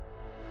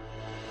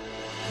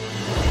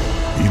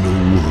In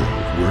a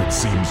world where it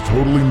seems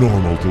totally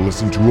normal to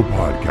listen to a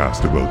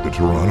podcast about the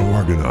Toronto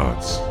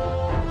Argonauts,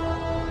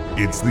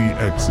 it's the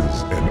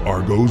X's and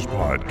Argos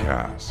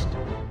podcast.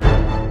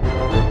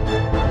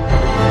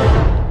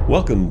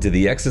 Welcome to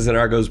the X's and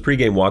Argos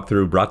pregame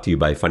walkthrough brought to you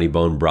by Funny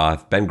Bone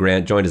Broth. Ben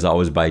Grant, joined as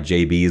always by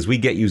JB, as we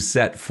get you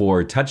set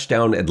for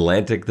Touchdown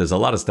Atlantic. There's a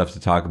lot of stuff to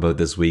talk about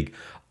this week.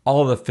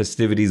 All the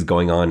festivities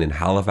going on in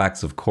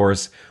Halifax, of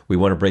course. We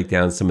want to break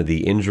down some of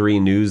the injury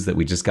news that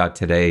we just got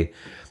today.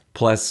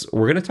 Plus,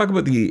 we're going to talk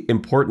about the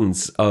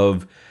importance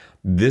of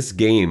this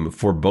game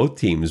for both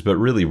teams, but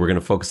really we're going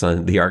to focus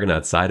on the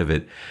Argonaut side of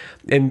it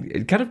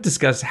and kind of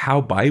discuss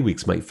how bye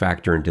weeks might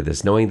factor into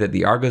this, knowing that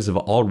the Argos have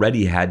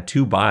already had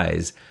 2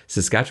 byes.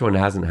 Saskatchewan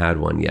hasn't had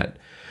one yet.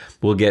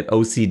 We'll get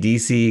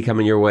OCDC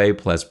coming your way,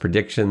 plus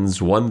predictions,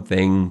 one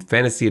thing,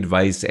 fantasy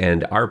advice,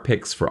 and our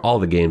picks for all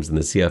the games in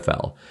the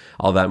CFL.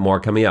 All that more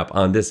coming up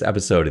on this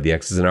episode of the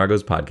X's and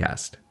Argos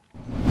podcast.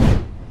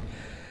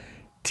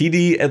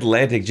 TD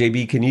Atlantic,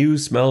 JB, can you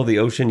smell the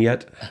ocean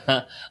yet?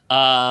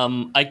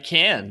 I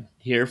can,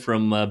 here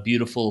from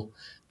beautiful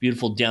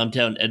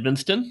downtown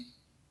Edmundston.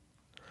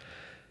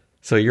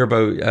 So you're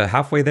about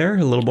halfway there?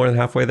 A little more than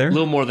halfway there? A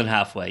little more than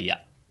halfway, yeah.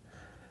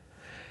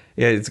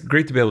 Yeah, it's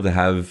great to be able to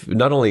have,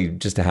 not only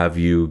just to have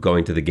you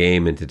going to the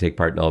game and to take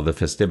part in all the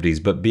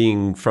festivities, but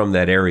being from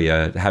that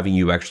area, having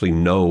you actually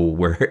know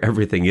where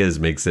everything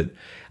is makes it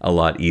a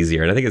lot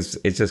easier. And I think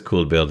it's just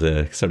cool to be able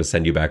to sort of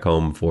send you back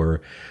home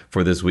for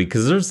this week,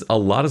 because there's a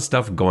lot of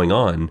stuff going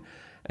on.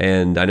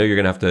 And I know you're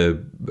going to have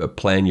to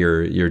plan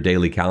your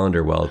daily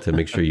calendar well to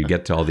make sure you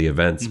get to all the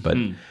events. But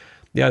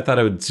yeah, I thought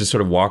I would just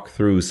sort of walk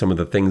through some of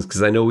the things,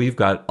 because I know we've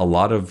got a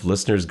lot of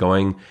listeners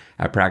going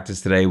at practice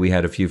today. We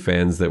had a few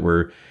fans that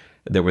were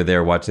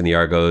there watching the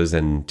Argos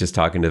and just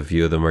talking to a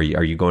few of them. Are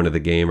you going to the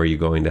game? Are you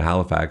going to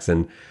Halifax?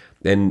 And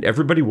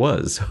everybody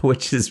was,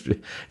 which is,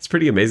 it's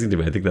pretty amazing to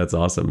me. I think that's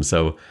awesome.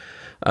 So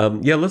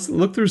yeah, let's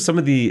look through some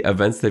of the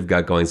events they've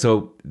got going.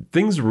 So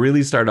things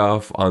really start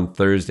off on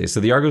Thursday.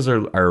 So the Argos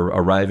are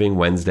arriving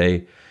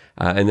Wednesday,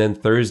 and then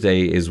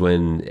Thursday is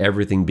when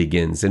everything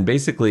begins. And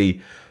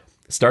basically,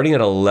 starting at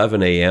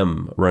 11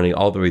 a.m., running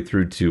all the way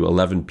through to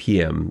 11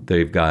 p.m.,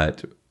 they've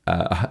got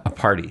a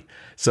party.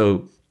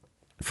 So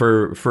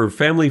for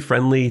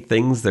family-friendly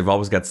things, they've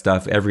always got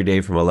stuff every day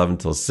from 11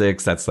 till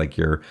 6. That's like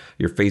your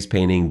face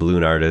painting,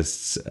 balloon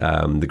artists.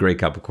 The Grey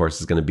Cup, of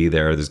course, is going to be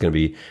there. There's going to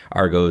be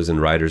Argos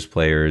and Riders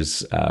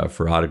players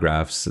for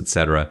autographs,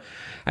 etc.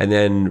 And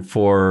then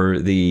for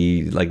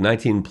the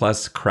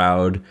 19-plus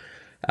crowd,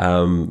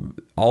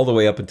 all the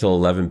way up until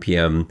 11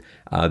 p.m.,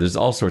 there's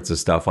all sorts of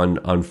stuff.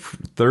 On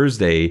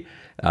Thursday,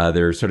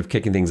 they're sort of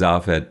kicking things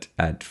off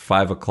at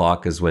 5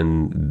 o'clock is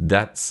when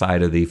that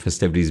side of the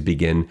festivities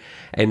begin.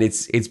 And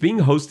it's being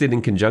hosted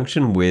in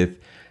conjunction with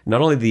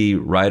not only the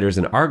Riders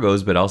and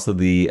Argos, but also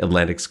the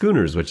Atlantic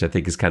Schooners, which I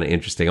think is kind of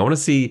interesting. I want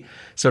to see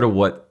sort of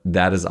what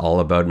that is all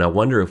about. And I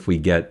wonder if we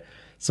get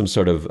some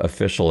sort of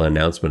official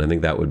announcement. I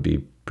think that would be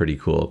pretty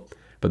cool.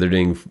 But they're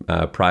doing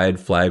Pride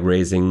flag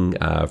raising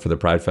for the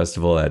Pride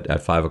Festival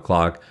at 5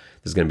 o'clock.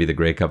 There's going to be the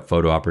Grey Cup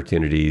photo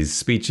opportunities,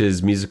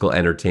 speeches, musical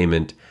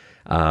entertainment,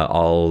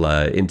 all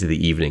into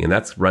the evening. And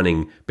that's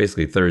running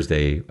basically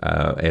Thursday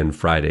and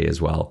Friday as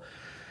well.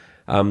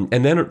 And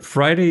then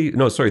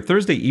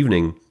Thursday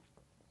evening,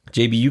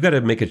 JB, you got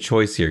to make a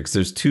choice here, because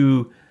there's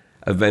 2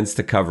 events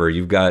to cover.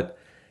 You've got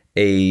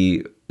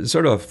a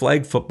sort of a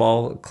flag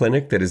football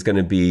clinic that is going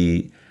to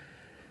be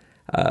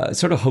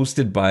sort of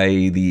hosted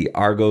by the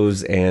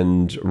Argos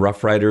and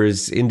Rough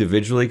Riders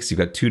individually, because you've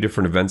got 2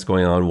 different events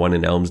going on, one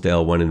in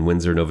Elmsdale, one in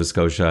Windsor, Nova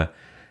Scotia,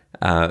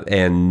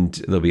 and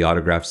there'll be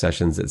autograph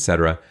sessions,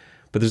 etc.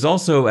 But there's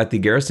also at the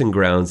Garrison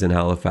Grounds in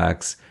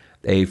Halifax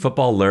a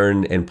football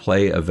learn and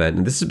play event,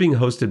 and this is being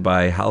hosted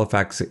by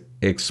Halifax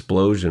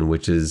Explosion,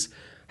 which is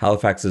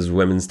Halifax's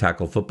women's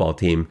tackle football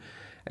team.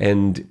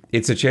 And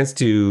it's a chance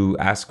to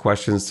ask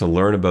questions, to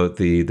learn about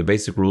the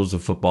basic rules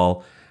of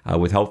football,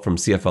 with help from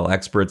CFL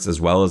experts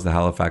as well as the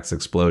Halifax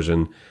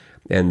Explosion.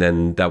 And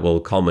then that will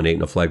culminate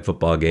in a flag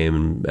football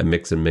game, a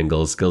mix and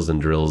mingle, skills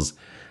and drills,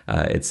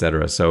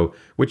 etc. So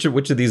which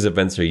of these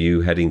events are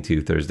you heading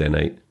to Thursday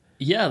night?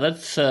 Yeah, that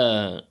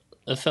sounds,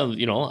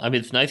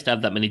 it's nice to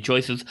have that many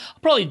choices.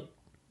 I'll probably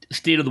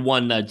stay to the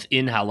one that's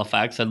in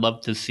Halifax. I'd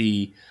love to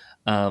see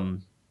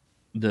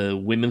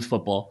the women's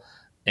football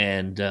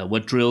and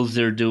what drills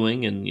they're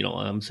doing. And,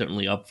 I'm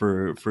certainly up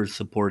for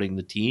supporting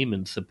the team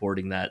and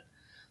supporting that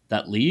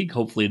league.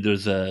 Hopefully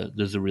there's a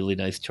really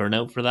nice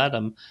turnout for that.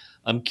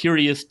 I'm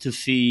curious to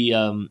see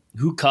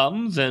who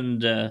comes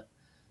and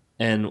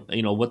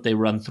what they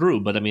run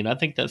through. But I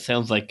think that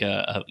sounds like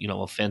a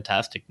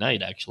fantastic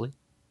night, actually.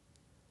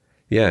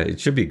 Yeah, it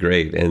should be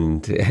great,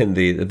 and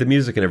the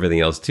music and everything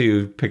else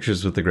too.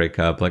 Pictures with the Grey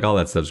Cup, like all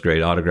that stuff's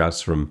great.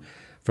 Autographs from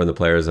the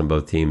players on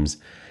both teams,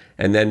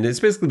 and then it's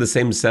basically the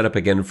same setup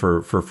again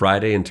for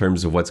Friday in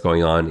terms of what's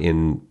going on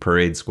in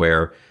Parade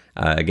Square.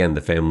 Again,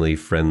 the family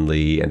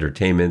friendly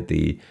entertainment,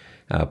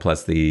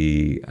 plus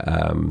the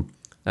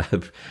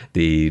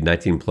the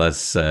 19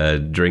 plus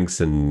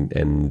drinks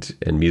and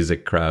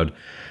music crowd.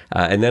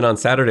 And then on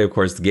Saturday, of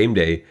course, the game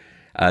day,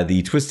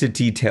 the Twisted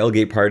Tea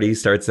tailgate party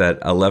starts at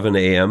 11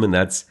 a.m. and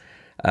that's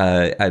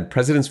at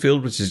President's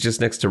Field, which is just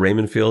next to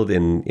Raymond Field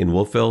in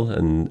Wolfville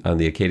and on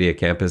the Acadia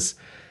campus.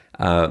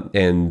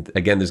 And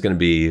again, there's going to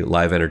be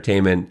live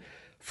entertainment,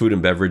 food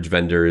and beverage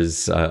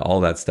vendors, all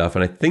that stuff.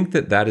 And I think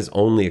that is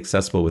only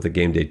accessible with a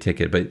game day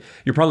ticket, but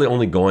you're probably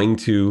only going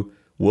to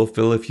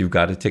Wolfville if you've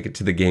got a ticket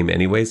to the game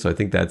anyway. So I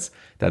think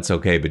that's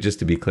okay. But just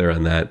to be clear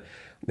on that.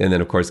 And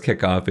then, of course,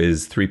 kickoff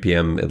is 3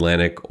 p.m.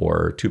 Atlantic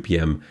or 2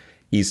 p.m.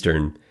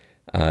 Eastern.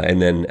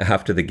 And then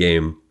after the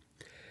game,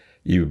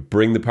 you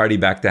bring the party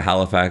back to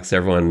Halifax.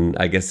 Everyone,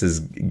 I guess,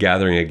 is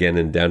gathering again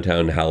in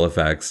downtown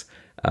Halifax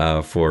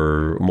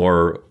for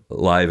more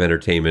live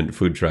entertainment,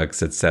 food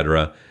trucks,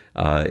 etc.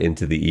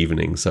 Into the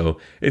evening. So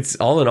it's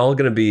all in all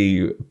going to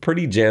be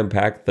pretty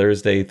jam-packed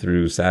Thursday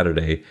through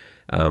Saturday.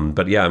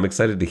 But yeah, I'm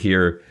excited to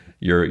hear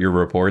your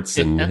reports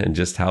and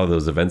just how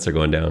those events are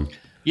going down.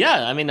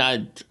 Yeah, I mean,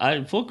 I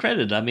full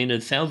credit. I mean,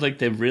 it sounds like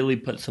they've really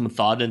put some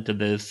thought into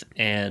this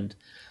and,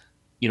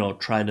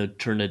 trying to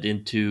turn it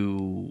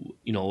into,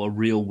 a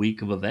real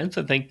week of events.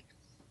 I think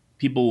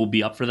people will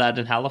be up for that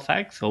in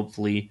Halifax.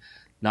 Hopefully,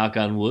 knock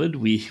on wood,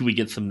 we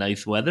get some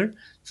nice weather.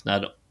 It's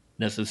not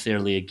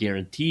necessarily a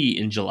guarantee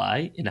in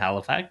July in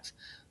Halifax,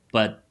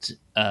 but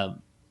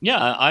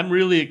yeah, I'm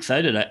really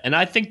excited. And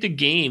I think the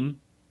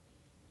game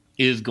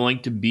is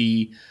going to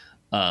be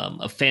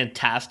a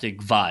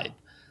fantastic vibe.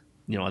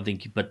 I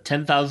think you put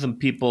 10,000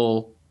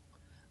 people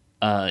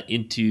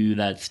into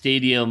that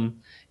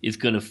stadium is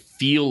going to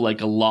feel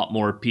like a lot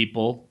more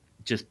people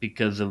just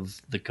because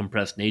of the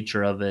compressed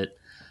nature of it.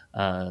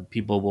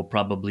 People will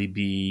probably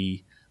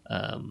be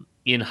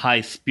in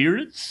high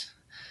spirits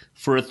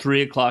for a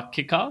 3:00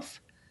 kickoff.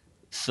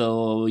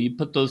 So you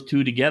put those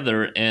two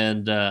together,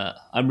 and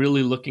I'm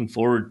really looking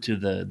forward to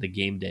the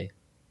game day.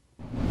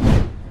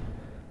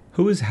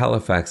 Who is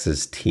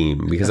Halifax's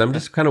team? Because I'm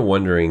just kind of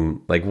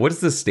wondering, what is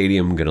the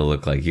stadium going to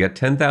look like? You got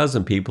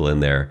 10,000 people in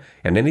there,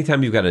 and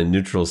anytime you've got a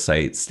neutral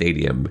site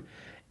stadium,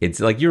 it's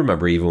like, you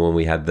remember even when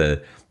we had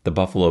the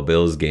Buffalo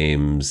Bills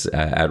games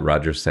at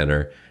Rogers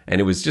Center, and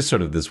it was just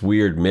sort of this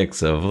weird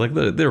mix of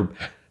there are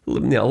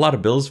a lot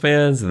of Bills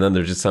fans, and then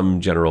there's just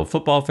some general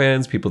football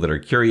fans, people that are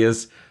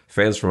curious,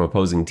 fans from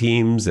opposing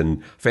teams,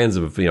 and fans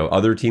of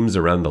other teams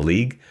around the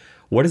league.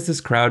 What is this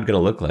crowd going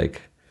to look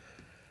like?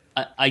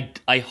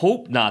 I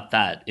hope not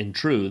that, in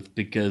truth,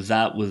 because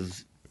that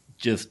was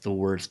just the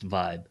worst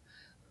vibe.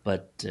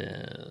 But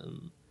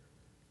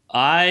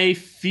I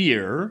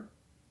fear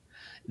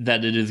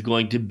that it is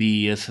going to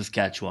be a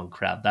Saskatchewan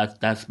crowd.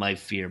 That's my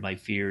fear. My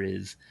fear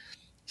is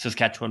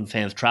Saskatchewan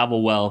fans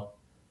travel well.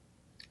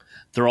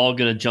 They're all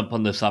going to jump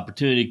on this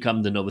opportunity,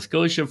 come to Nova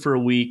Scotia for a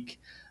week.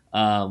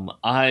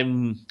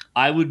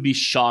 I would be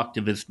shocked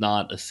if it's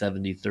not a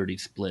 70-30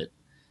 split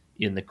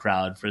in the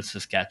crowd for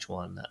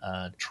Saskatchewan.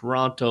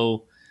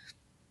 Toronto,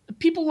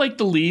 people like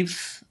the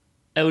Leafs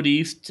out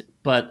east,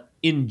 but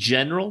in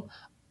general,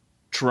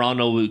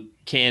 Toronto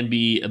can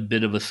be a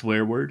bit of a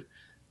swear word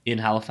in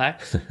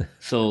Halifax.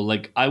 So,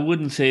 I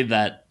wouldn't say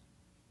that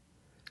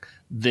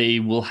they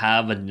will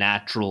have a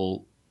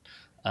natural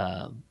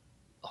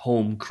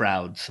home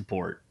crowd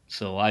support.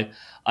 So I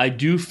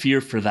do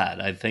fear for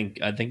that. I think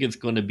it's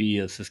going to be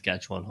a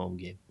Saskatchewan home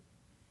game.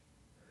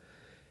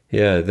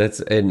 Yeah,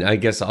 and I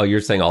guess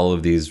you're saying all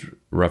of these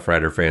Rough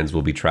Rider fans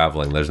will be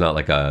traveling. It's not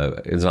like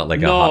a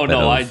hotbed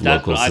of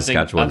local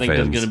Saskatchewan fans. I think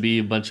there's going to be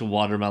a bunch of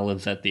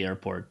watermelons at the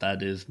airport.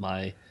 That is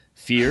my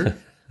fear.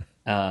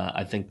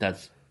 I think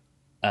that's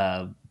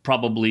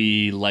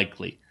probably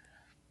likely,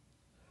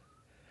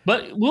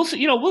 but we'll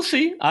see. We'll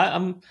see.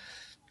 I'm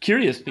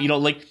curious.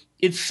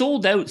 It's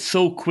sold out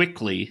so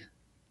quickly.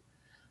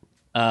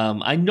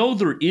 I know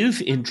there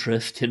is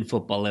interest in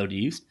football out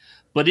east,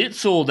 but it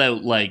sold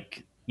out an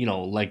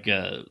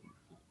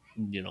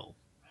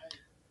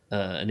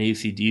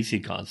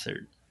AC/DC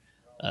concert.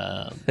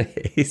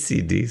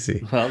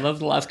 AC/DC. Well, that was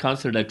the last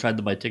concert I tried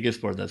to buy tickets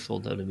for that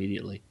sold out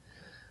immediately.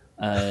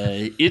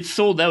 It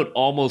sold out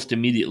almost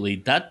immediately.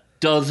 That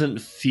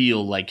doesn't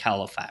feel like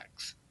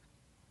Halifax.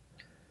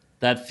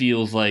 That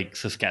feels like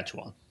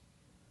Saskatchewan.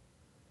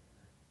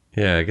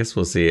 Yeah, I guess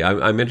we'll see.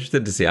 I'm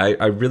interested to see.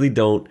 I really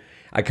don't.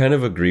 I kind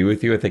of agree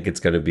with you. I think it's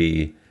going to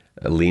be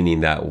leaning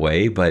that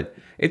way, but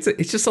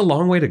it's just a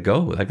long way to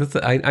go.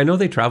 I know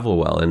they travel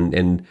well,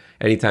 and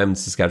anytime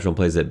Saskatchewan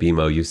plays at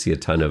BMO, you see a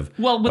ton of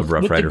Rough Rider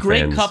fans. With the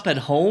Grey Cup at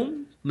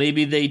home,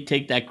 maybe they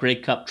take that Grey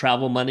Cup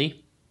travel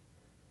money.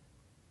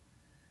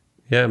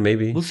 Yeah,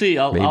 maybe. We'll see.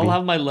 I'll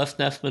have my Les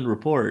Nessman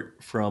report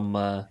from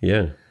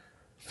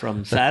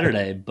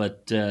Saturday,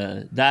 but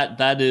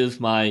that is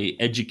my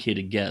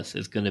educated guess.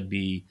 Is going to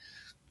be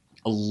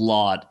a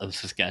lot of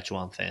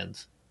Saskatchewan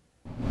fans.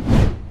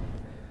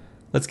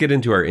 Let's get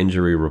into our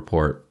injury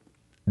report.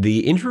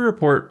 The injury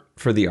report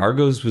for the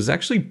Argos was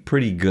actually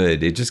pretty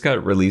good. It just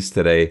got released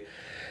today.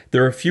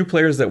 There are a few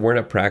players that weren't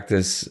at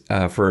practice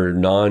for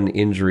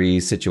non-injury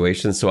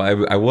situations, so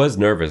I was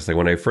nervous.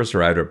 When I first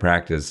arrived at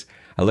practice,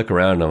 I look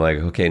around and I'm like,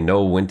 okay,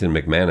 no Winton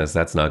McManus,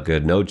 that's not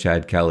good. No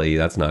Chad Kelly,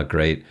 that's not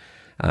great.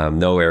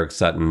 No Eric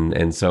Sutton.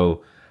 And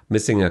so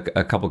missing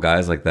a couple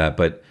guys like that,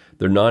 but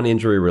they're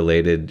non-injury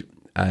related.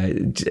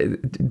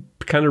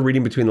 Kind of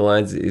reading between the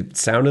lines, it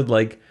sounded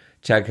like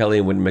Chad Kelly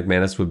and Winton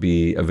McManus would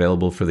be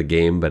available for the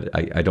game, but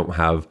I don't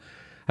have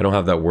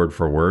that word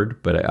for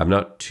word, but I'm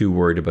not too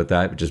worried about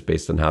that just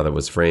based on how that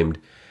was framed.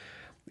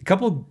 A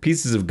couple of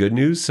pieces of good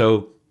news.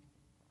 So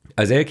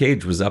Isaiah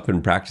Cage was up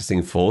and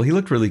practicing full. He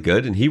looked really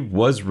good and he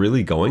was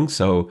really going.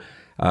 So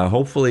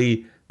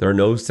hopefully there are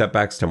no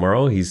setbacks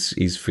tomorrow.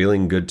 He's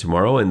feeling good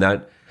tomorrow, and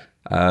that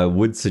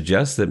would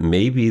suggest that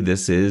maybe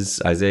this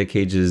is Isaiah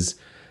Cage's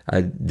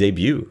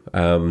debut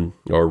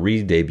or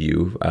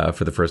re-debut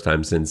for the first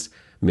time since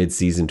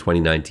mid-season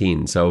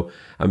 2019. So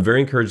I'm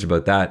very encouraged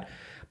about that.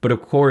 But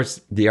of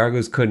course, the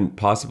Argos couldn't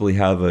possibly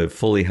have a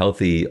fully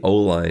healthy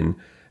O-line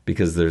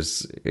because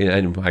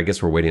and I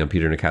guess we're waiting on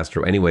Peter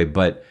Nicastro anyway.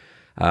 But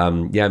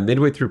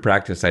midway through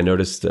practice, I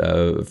noticed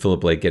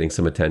Philip Blake getting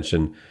some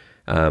attention,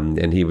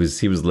 and he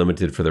was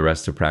limited for the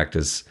rest of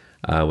practice.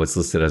 What's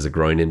listed as a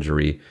groin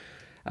injury.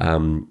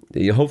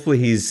 Hopefully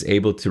he's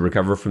able to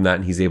recover from that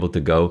and he's able to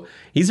go.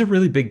 He's a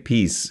really big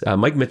piece.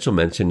 Mike Mitchell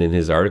mentioned in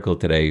his article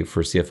today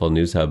for CFL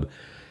News Hub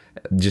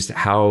just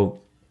how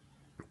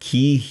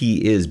key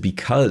he is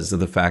because of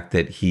the fact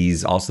that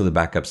he's also the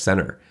backup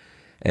center.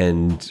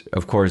 And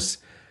of course,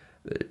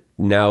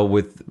 now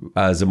with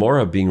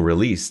Zamora being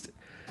released,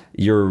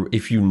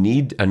 if you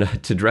need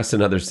to dress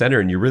another center,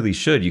 and you really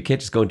should, you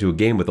can't just go into a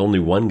game with only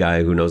one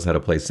guy who knows how to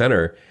play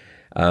center.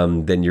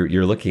 Then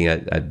you're looking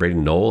at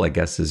Braden Knoll, I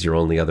guess, is your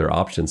only other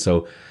option.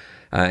 So,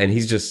 and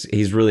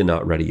he's really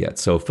not ready yet.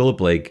 So Philip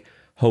Blake,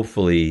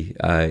 hopefully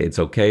it's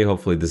okay.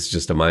 Hopefully this is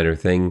just a minor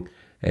thing,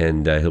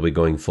 and he'll be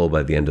going full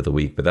by the end of the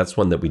week. But that's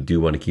one that we do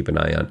want to keep an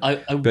eye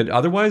on. But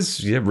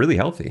otherwise, really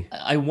healthy.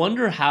 I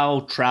wonder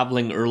how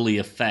traveling early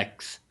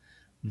affects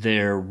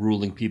their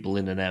ruling people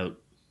in and out.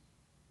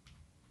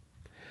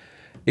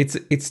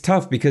 It's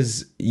tough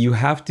because you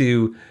have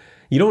to.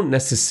 You don't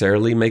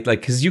necessarily make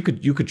because you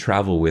could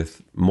travel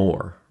with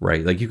more,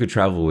 right? Like you could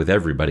travel with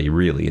everybody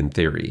really in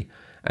theory,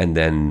 and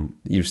then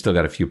you've still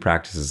got a few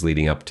practices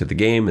leading up to the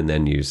game, and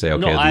then you say,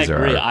 okay, I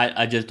agree.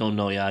 I just don't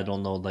know. Yeah, I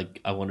don't know. Like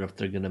I wonder if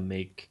they're gonna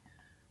make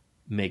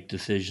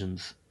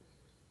decisions.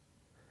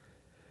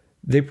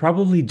 They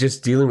probably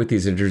just dealing with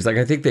these injuries. Like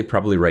I think they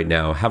probably right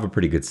now have a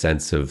pretty good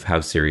sense of how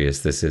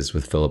serious this is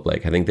with Philip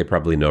Blake. I think they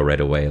probably know right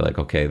away. Like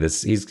okay, I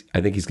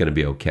think he's going to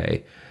be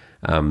okay.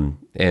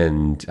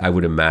 And I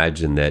would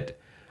imagine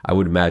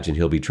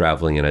he'll be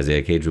traveling and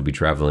Isaiah Cage will be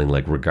traveling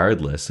like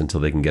regardless until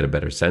they can get a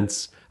better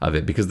sense of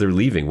it because they're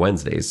leaving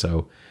Wednesday.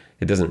 So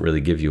it doesn't really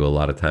give you a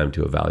lot of time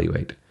to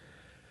evaluate.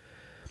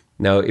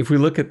 Now, if we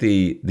look at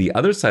the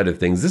other side of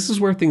things, this is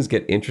where things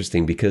get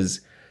interesting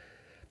because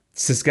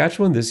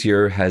Saskatchewan this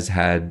year has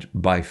had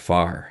by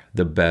far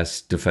the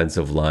best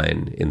defensive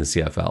line in the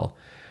CFL,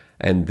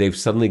 and they've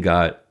suddenly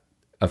got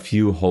a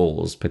few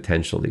holes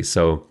potentially.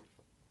 So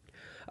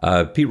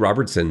Pete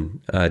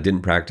Robertson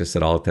didn't practice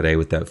at all today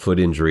with that foot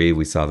injury.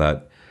 We saw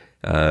that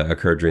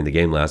occur during the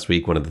game last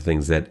week. One of the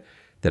things that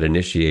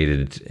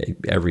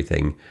initiated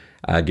everything.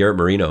 Garrett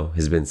Marino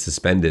has been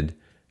suspended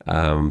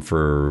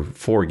for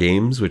 4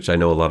 games, which I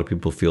know a lot of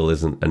people feel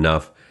isn't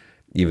enough,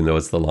 even though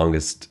it's the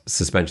longest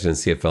suspension in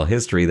CFL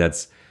history.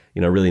 That's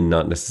really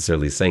not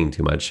necessarily saying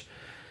too much.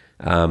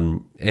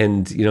 And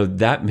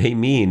that may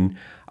mean,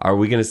 are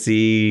we going to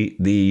see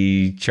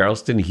the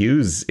Charleston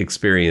Hughes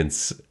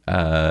experience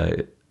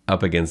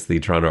up against the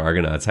Toronto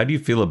Argonauts? How do you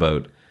feel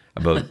about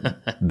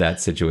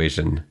that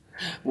situation?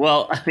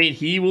 Well, I mean,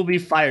 he will be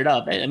fired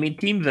up. I mean,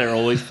 teams are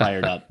always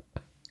fired up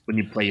when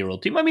you play your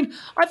old team. I mean,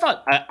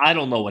 I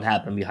don't know what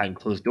happened behind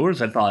closed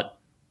doors. I thought,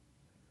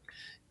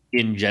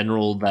 in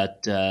general,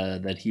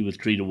 that he was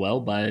treated well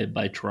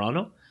by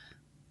Toronto.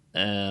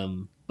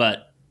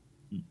 But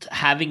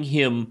having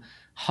him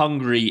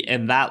hungry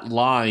and that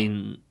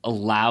line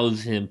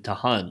allows him to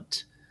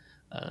hunt,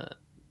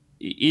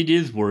 it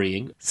is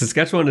worrying.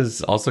 Saskatchewan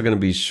is also going to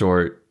be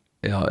short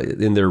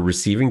in their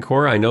receiving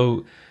core. I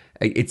know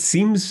it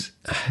seems,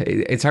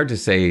 it's hard to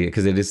say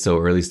because it is so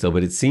early still,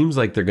 but it seems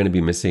like they're going to be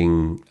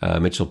missing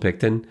Mitchell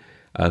Picton,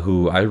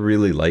 who I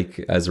really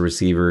like as a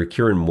receiver.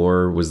 Kieran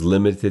Moore was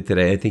limited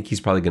today. I think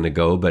he's probably going to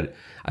go, but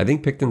I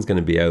think Picton's going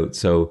to be out.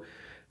 So,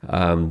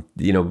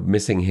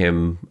 missing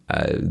him,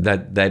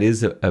 that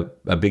is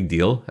a big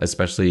deal,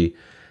 especially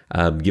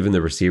given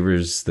the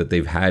receivers that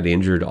they've had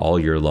injured all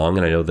year long.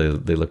 And I know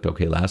they looked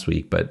okay last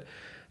week, but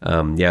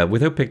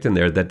without Picton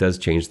there, that does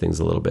change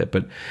things a little bit.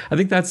 But I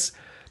think that's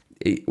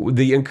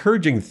the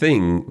encouraging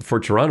thing for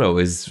Toronto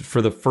is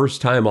for the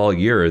first time all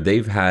year,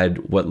 they've had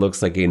what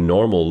looks like a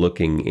normal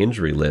looking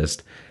injury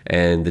list,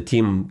 and the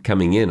team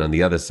coming in on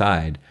the other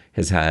side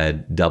has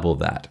had double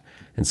that.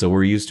 And so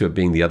we're used to it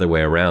being the other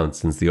way around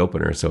since the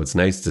opener. So it's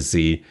nice to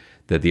see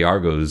that the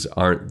Argos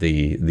aren't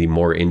the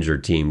more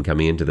injured team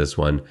coming into this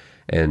one.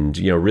 And,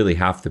 really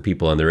half the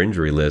people on their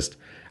injury list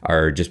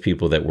are just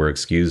people that were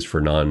excused for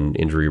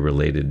non-injury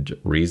related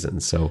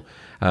reasons. So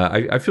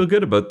I feel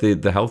good about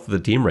the health of the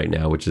team right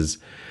now, which is,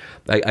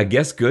 I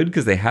guess, good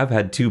because they have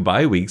had 2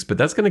 bye weeks, but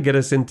that's going to get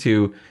us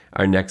into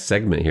our next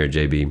segment here,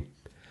 JB.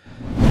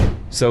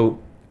 So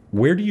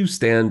where do you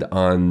stand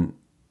on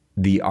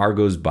the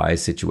Argos bye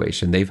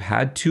situation? They've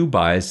had 2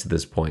 byes to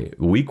this point,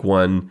 week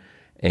 1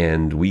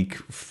 and week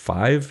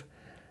 5,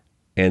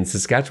 and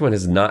Saskatchewan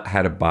has not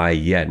had a bye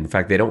yet. In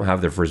fact, they don't have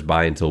their first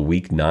bye until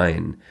week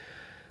 9.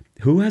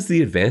 Who has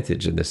the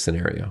advantage in this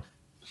scenario?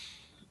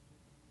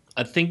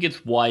 I think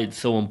it's why it's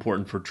so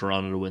important for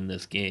Toronto to win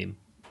this game.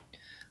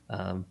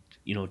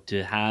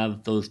 To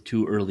have those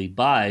 2 early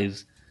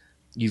byes,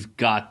 you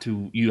have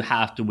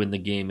to win the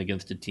game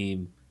against a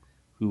team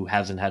who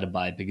hasn't had a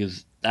bye,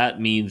 because that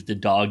means the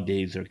dog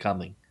days are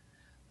coming.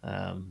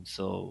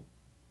 So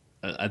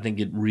I think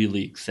it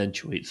really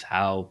accentuates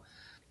how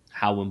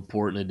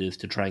important it is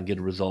to try and get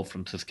a result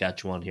from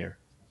Saskatchewan here.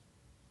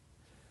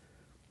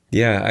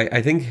 Yeah,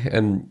 I think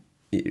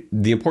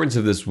the importance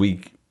of this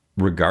week,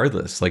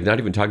 regardless, like not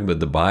even talking about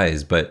the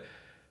byes, but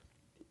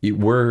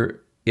we're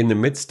in the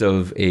midst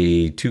of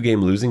a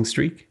 2-game losing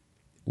streak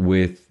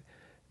with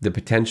the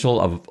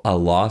potential of a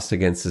loss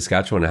against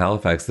Saskatchewan and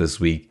Halifax this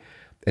week.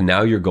 And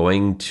now you're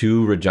going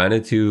to Regina,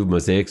 to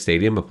Mosaic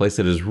Stadium, a place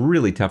that is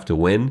really tough to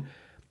win.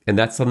 And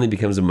that suddenly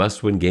becomes a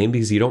must-win game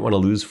because you don't want to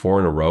lose 4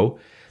 in a row.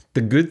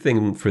 The good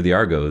thing for the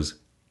Argos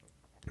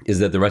is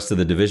that the rest of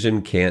the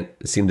division can't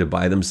seem to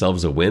buy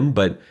themselves a win.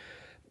 But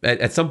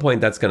at some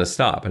point, that's going to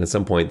stop. And at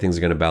some point, things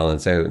are going to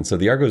balance out. And so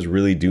the Argos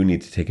really do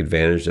need to take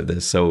advantage of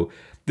this. So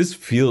this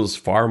feels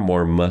far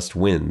more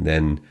must-win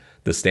than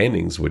the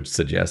standings would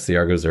suggest. The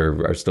Argos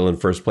are still in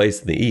first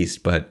place in the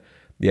East, but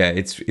yeah,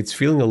 it's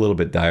feeling a little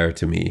bit dire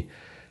to me.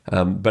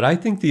 But I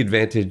think the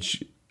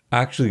advantage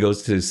actually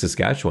goes to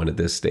Saskatchewan at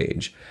this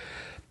stage.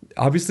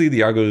 Obviously,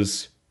 the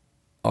Argos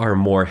are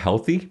more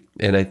healthy,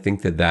 and I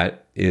think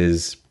that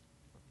is,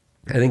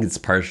 I think it's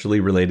partially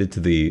related to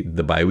the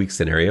bye week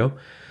scenario.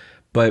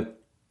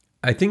 But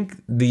I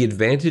think the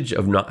advantage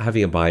of not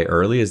having a bye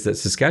early is that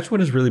Saskatchewan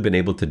has really been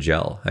able to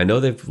gel. I know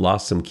they've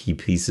lost some key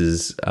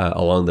pieces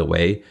along the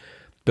way,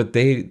 but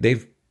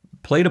they've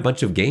played a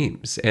bunch of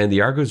games, and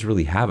the Argos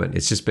really haven't.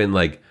 It's just been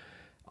like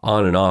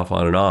on and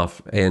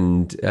off,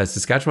 and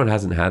Saskatchewan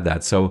hasn't had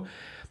that. So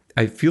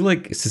I feel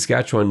like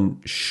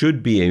Saskatchewan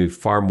should be a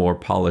far more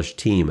polished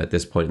team at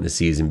this point in the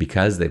season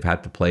because they've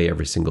had to play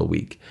every single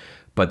week.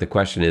 But the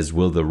question is,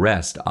 will the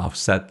rest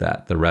offset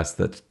that, the rest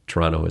that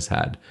Toronto has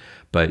had?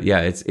 But yeah,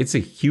 it's a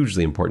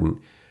hugely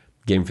important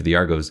game for the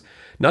Argos.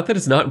 Not that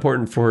it's not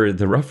important for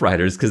the Rough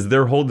Riders, because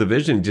their whole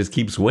division just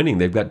keeps winning.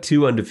 They've got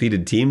 2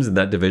 undefeated teams in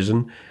that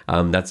division.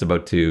 That's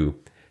about to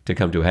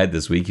come to a head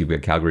this week. You've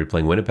got Calgary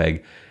playing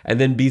Winnipeg, and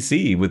then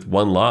BC with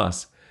 1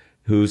 loss,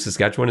 who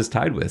Saskatchewan is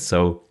tied with.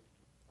 So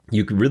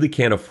you really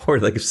can't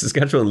afford, like, if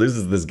Saskatchewan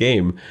loses this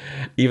game,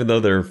 even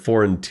though they're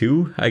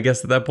 4-2, I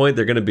guess at that point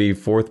they're going to be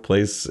 4th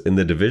place in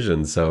the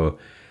division. So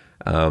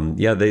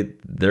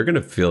they're going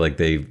to feel like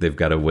they've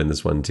got to win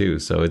this one too.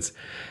 So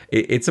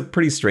it's a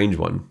pretty strange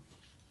one.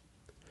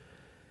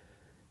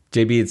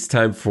 JB, it's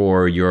time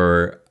for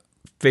your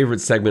favorite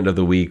segment of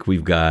the week.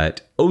 We've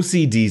got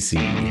OCDC.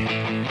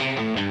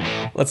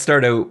 Let's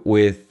start out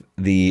with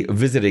the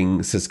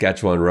visiting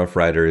Saskatchewan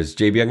Roughriders.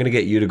 JB, I'm going to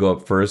get you to go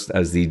up first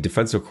as the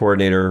defensive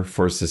coordinator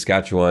for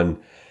Saskatchewan.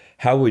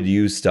 How would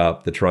you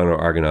stop the Toronto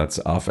Argonauts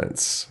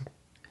offense?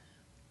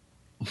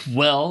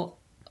 Well,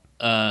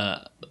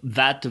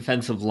 that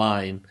defensive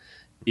line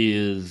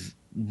is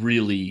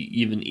really,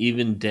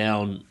 even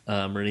down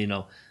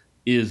Marino,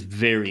 is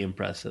very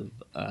impressive.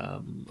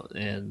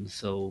 And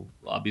so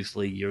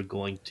obviously you're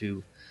going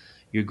to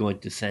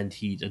send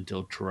heat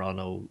until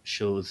Toronto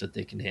shows that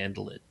they can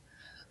handle it.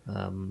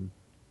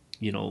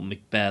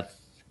 Macbeth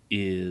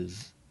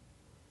is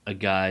a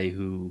guy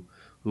who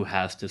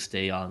has to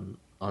stay on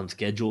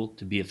schedule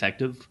to be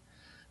effective.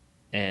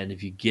 And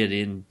if you get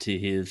into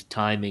his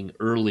timing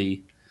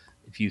early,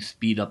 if you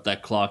speed up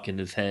that clock in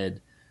his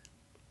head,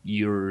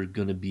 you're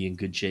going to be in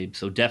good shape.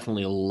 So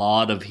definitely a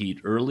lot of heat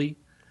early.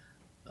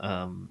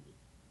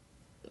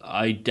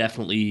 I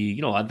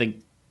definitely, I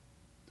think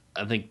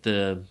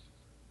the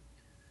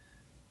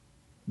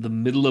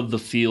middle of the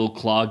field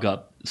clog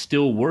up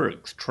still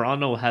works.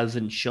 Toronto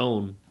hasn't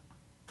shown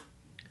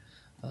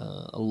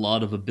a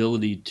lot of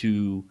ability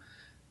to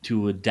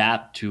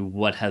adapt to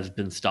what has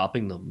been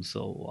stopping them.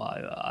 So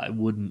I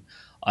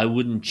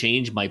wouldn't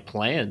change my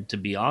plan, to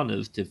be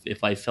honest.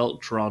 If I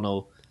felt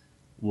Toronto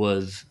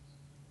was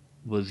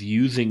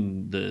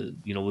using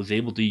was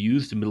able to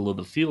use the middle of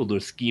the field or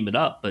scheme it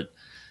up, but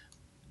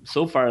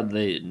so far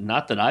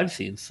not that I've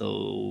seen.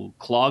 So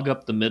clog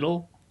up the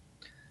middle,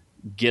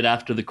 get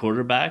after the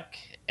quarterback,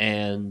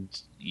 and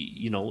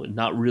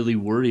not really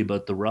worry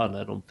about the run.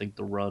 I don't think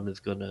the run is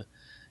gonna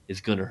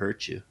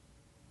hurt you.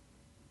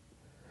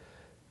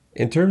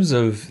 In terms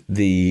of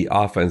the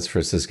offense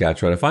for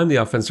Saskatchewan, if I'm the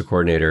offensive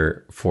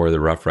coordinator for the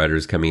Rough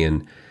Riders coming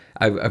in,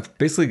 I've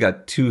basically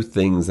got 2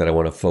 things that I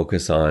want to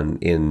focus on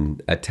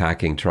in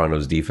attacking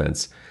Toronto's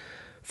defense.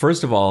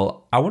 First of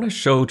all, I want to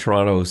show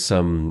Toronto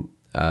some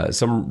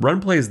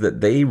run plays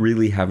that they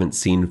really haven't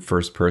seen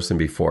first person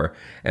before.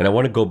 And I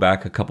want to go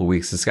back a couple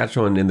weeks.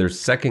 Saskatchewan, in their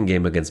second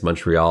game against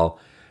Montreal,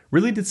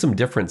 really did some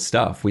different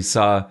stuff. We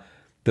saw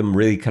them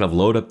really kind of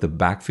load up the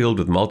backfield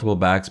with multiple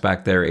backs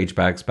back there,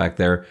 H-backs back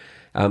there.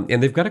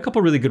 And they've got a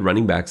couple really good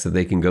running backs that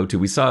they can go to.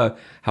 We saw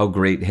how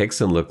great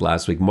Hickson looked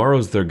last week.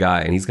 Morrow's their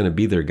guy, and he's going to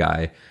be their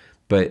guy.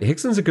 But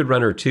Hickson's a good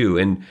runner too.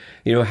 And,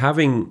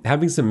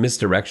 having some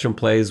misdirection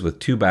plays with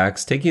two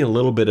backs, taking a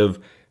little bit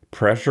of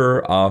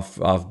pressure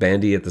off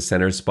Bandy at the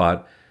center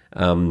spot,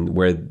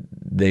 where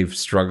they've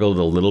struggled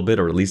a little bit,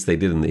 or at least they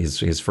did in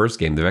his first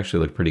game. They've actually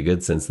looked pretty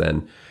good since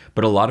then.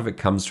 But a lot of it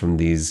comes from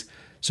these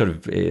sort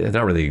of,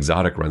 not really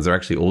exotic runs. They're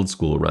actually old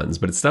school runs,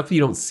 but it's stuff that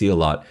you don't see a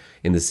lot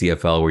in the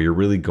CFL where you're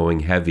really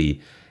going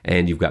heavy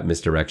and you've got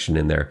misdirection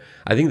in there.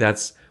 I think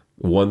that's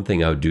one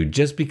thing I would do,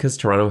 just because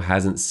Toronto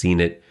hasn't seen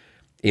it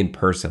in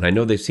person. I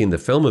know they've seen the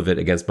film of it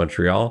against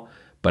Montreal,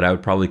 but I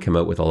would probably come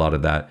out with a lot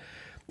of that.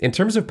 In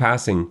terms of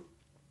passing,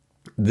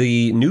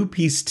 the new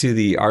piece to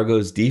the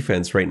Argos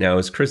defense right now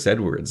is Chris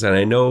Edwards. And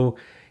I know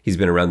he's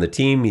been around the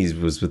team. He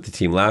was with the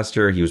team last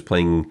year. He was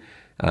playing,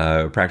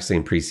 practicing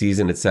in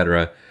preseason,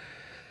 etc.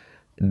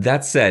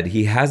 That said,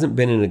 he hasn't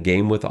been in a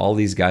game with all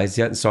these guys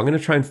yet. So I'm going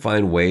to try and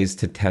find ways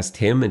to test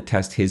him and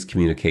test his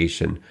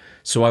communication.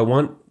 So I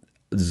want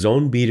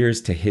zone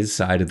beaters to his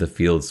side of the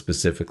field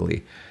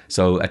specifically.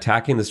 So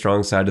attacking the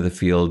strong side of the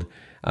field,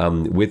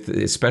 with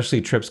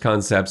especially trips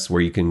concepts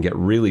where you can get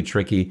really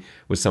tricky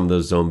with some of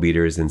those zone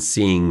beaters, and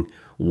seeing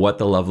what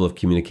the level of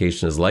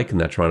communication is like in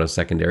that Toronto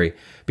secondary.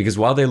 Because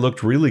while they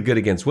looked really good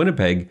against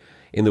Winnipeg,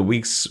 in the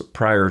weeks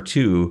prior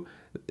to,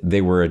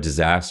 they were a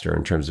disaster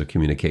in terms of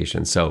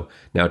communication. So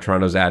now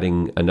Toronto's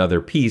adding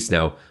another piece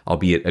now,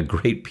 albeit a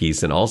great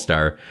piece, an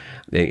all-star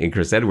in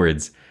Chris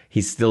Edwards.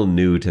 He's still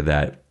new to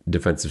that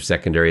defensive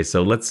secondary.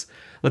 So let's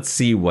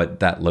see what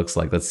that looks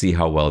like. Let's see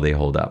how well they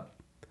hold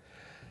up.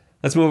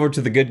 Let's move over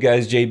to the good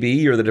guys.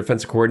 JB, you're the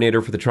defensive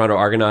coordinator for the Toronto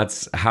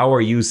Argonauts. How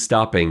are you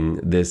stopping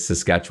this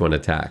Saskatchewan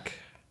attack?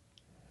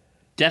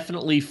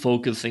 Definitely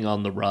focusing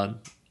on the run.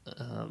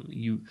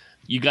 You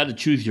got to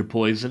choose your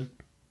poison.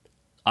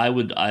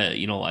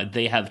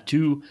 They have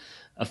two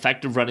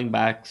effective running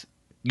backs.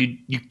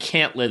 You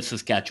can't let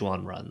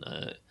Saskatchewan run.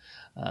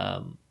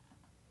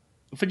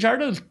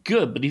 Fajardo's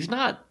good, but he's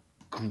not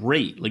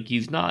great. Like,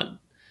 he's not,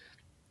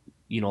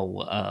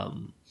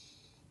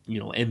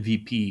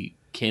 MVP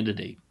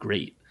candidate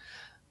great.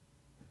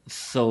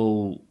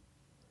 So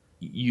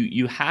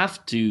you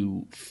have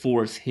to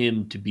force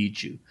him to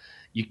beat you.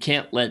 You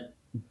can't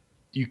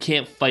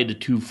fight a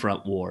two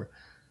front war.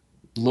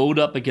 Load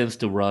up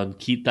against a run,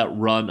 keep that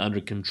run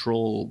under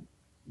control.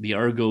 The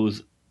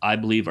Argos, I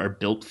believe, are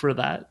built for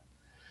that.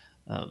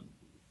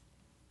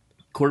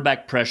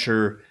 Quarterback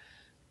pressure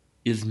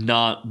is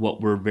not what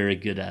we're very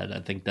good at. I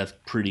think that's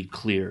pretty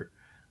clear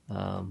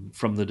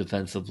from the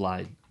defensive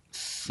line.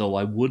 So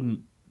I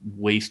wouldn't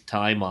waste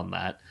time on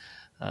that.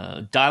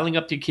 Dialing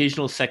up the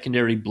occasional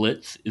secondary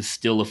blitz is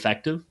still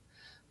effective,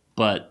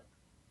 but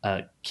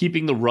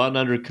keeping the run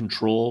under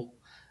control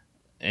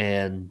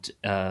and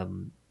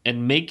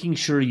making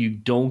sure you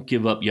don't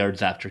give up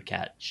yards after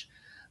catch.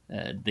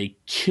 They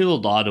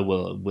killed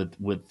Ottawa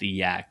with the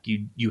yak.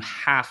 You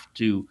have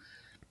to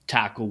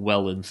tackle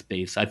well in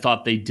space. I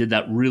thought they did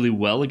that really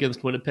well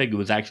against Winnipeg. It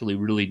was actually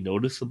really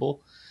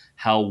noticeable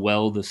how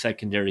well the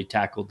secondary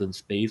tackled in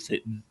space.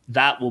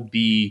 That will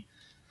be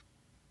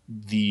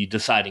the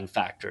deciding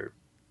factor.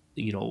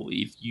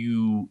 If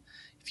you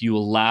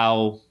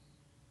allow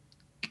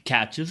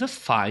catches, that's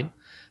fine,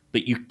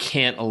 but you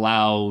can't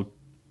allow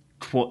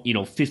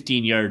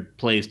 15-yard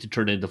plays to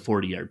turn into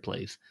 40-yard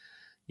plays.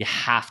 You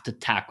have to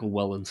tackle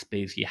well in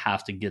space. You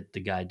have to get the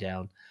guy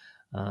down.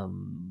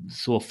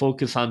 So a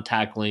focus on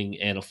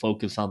tackling and a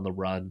focus on the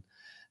run,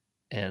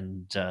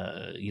 and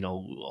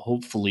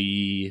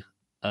hopefully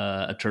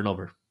a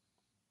turnover.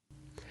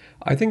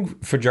 I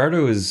think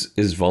Fajardo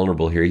is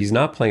vulnerable here. He's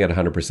not playing at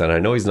 100%. I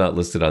know he's not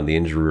listed on the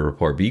injury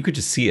report, but you could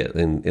just see it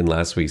in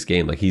last week's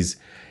game. Like, he's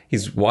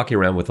walking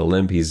around with a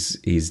limp.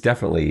 He's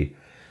definitely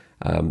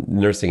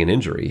nursing an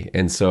injury.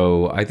 And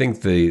so I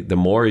think the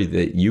more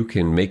that you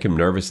can make him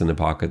nervous in the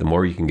pocket, the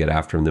more you can get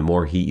after him, the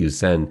more heat you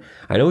send.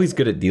 I know he's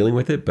good at dealing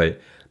with it,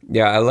 but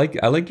yeah, I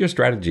like your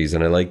strategies,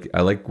 and I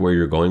like where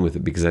you're going with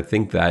it, because I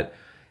think that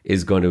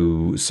is going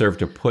to serve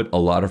to put a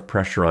lot of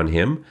pressure on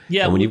him.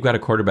 Yeah. And when you've got a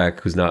quarterback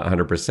who's not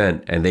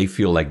 100% and they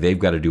feel like they've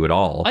got to do it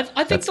all, I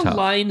think the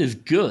line is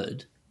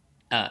good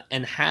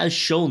and has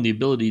shown the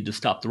ability to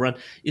stop the run.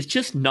 It's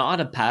just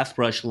not a pass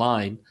rush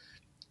line,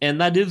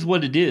 and that is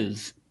what it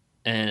is.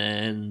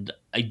 And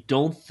I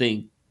don't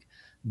think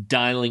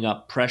dialing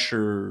up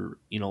pressure,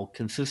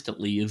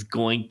 consistently is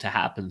going to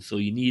happen. So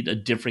you need a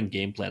different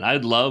game plan.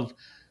 I'd love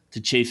to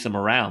chase them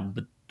around,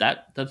 but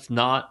that's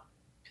not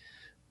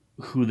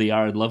who they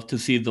are. I'd love to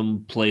see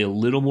them play a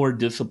little more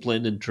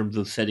disciplined in terms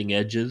of setting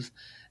edges.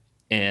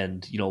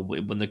 And,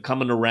 when they're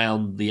coming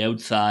around the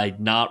outside,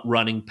 not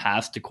running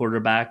past the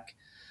quarterback,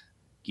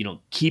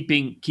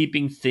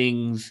 keeping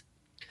things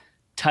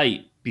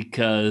tight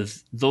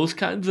because those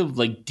kinds of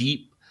like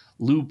deep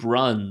loop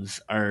runs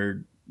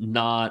are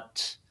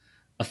not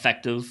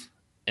effective,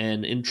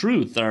 and in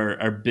truth are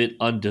a bit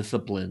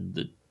undisciplined.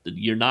 That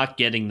you're not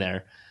getting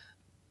there.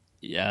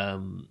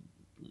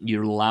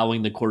 You're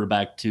allowing the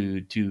quarterback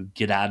to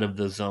get out of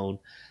the zone.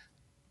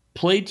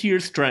 Play to your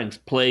strengths.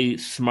 Play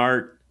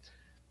smart,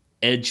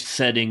 edge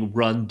setting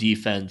run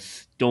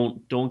defense.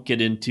 Don't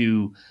get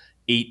into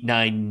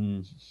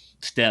 8-9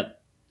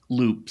 step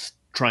loops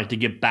trying to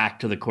get back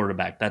to the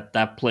quarterback.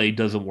 That play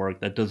doesn't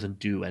work. That doesn't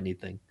do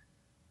anything.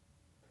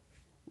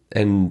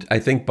 And I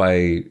think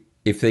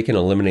if they can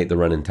eliminate the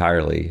run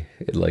entirely,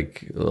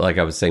 like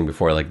I was saying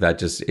before, like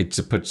that it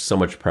just puts so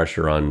much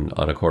pressure on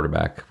a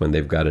quarterback when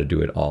they've got to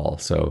do it all.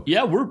 So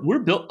yeah, we're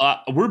built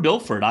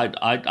for it.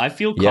 I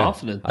feel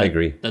confident. I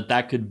agree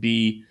that could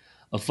be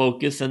a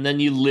focus, and then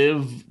you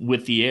live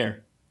with the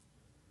air.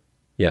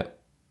 Yeah,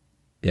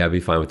 I'd be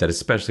fine with that,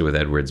 especially with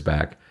Edwards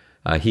back.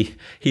 He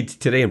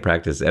today in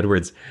practice,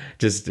 Edwards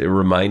just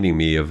reminding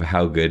me of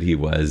how good he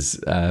was.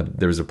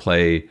 There was a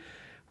play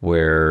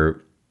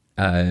where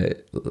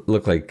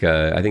looked like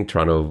I think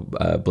Toronto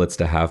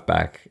blitzed a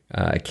halfback.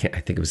 I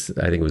can't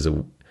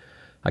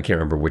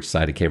remember which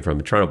side it came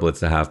from. Toronto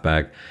blitzed a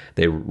halfback.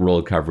 They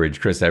rolled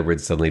coverage. Chris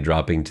Edwards suddenly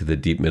dropping to the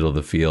deep middle of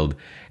the field.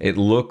 It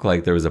looked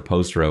like there was a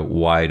post route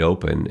wide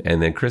open,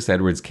 and then Chris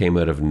Edwards came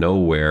out of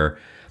nowhere,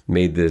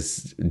 made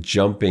this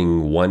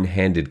jumping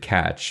one-handed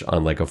catch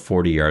on like a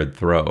 40-yard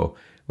throw,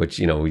 which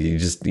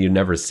you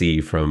never see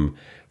from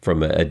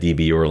a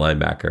DB or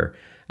linebacker.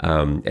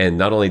 And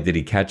not only did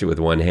he catch it with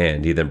one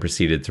hand, he then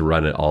proceeded to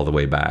run it all the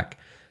way back.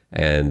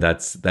 And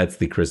that's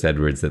the Chris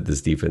Edwards that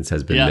this defense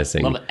has been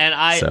missing. Love it. And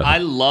I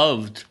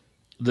loved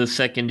the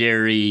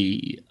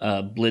secondary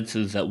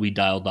blitzes that we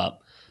dialed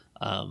up.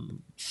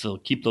 So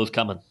keep those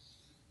coming.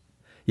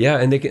 Yeah,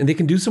 and they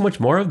can do so much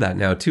more of that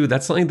now too.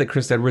 That's something that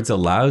Chris Edwards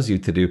allows you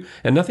to do.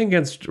 And nothing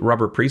against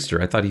Robert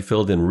Priester. I thought he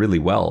filled in really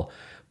well.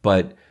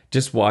 But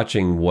just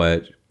watching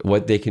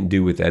what they can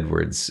do with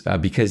Edwards,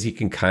 because he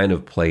can kind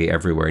of play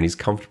everywhere and he's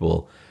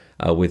comfortable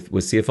with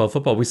CFL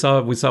football. We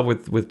saw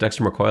with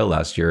Dexter McCoy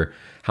last year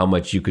how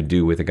much you could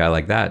do with a guy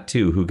like that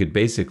too, who could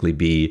basically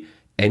be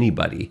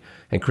anybody.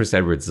 And Chris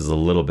Edwards is a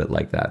little bit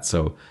like that.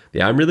 So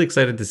yeah, I'm really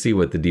excited to see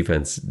what the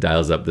defense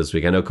dials up this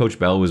week. I know Coach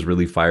Bell was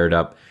really fired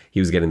up. He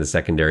was getting the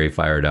secondary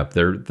fired up.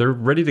 They're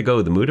ready to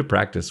go. The mood of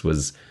practice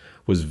was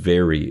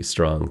very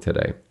strong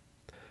today.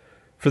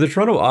 For the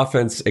Toronto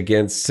offense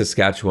against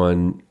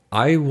Saskatchewan,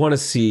 I want to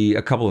see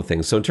a couple of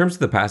things. So in terms of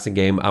the passing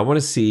game, I want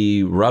to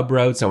see rub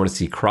routes. I want to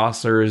see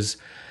crossers.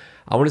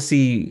 I want to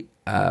see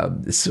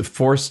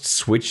forced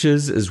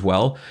switches as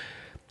well.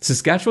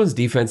 Saskatchewan's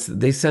defense,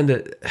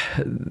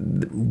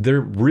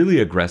 they're really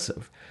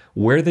aggressive.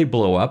 Where they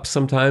blow up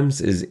sometimes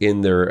is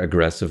in their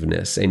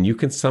aggressiveness, and you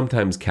can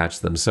sometimes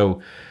catch them.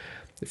 So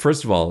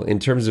first of all, in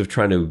terms of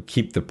trying to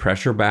keep the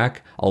pressure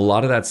back, a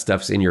lot of that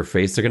stuff's in your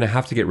face. They're going to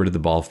have to get rid of the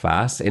ball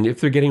fast. And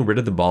if they're getting rid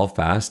of the ball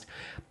fast,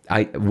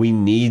 we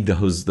need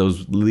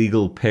those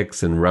legal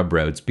picks and rub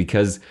routes,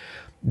 because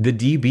the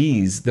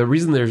DBs, the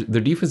reason their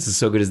defense is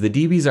so good is the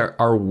DBs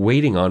are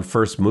waiting on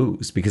first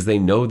moves, because they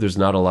know there's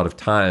not a lot of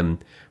time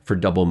for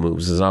double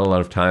moves. There's not a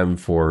lot of time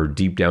for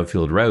deep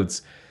downfield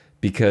routes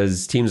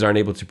because teams aren't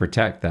able to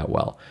protect that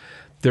well.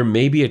 There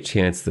may be a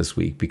chance this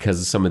week because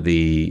of some of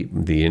the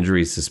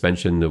injury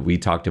suspension that we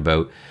talked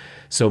about.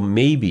 So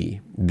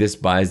maybe this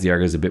buys the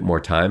Argos a bit more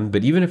time.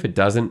 But even if it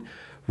doesn't,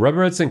 rub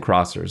routes and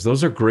crossers,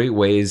 those are great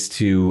ways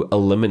to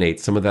eliminate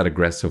some of that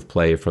aggressive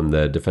play from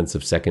the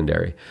defensive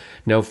secondary.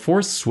 Now,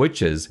 forced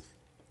switches,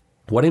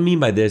 what I mean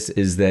by this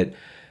is that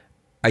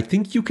I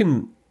think you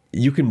can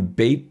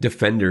bait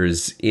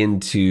defenders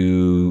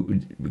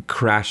into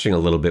crashing a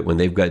little bit when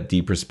they've got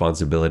deep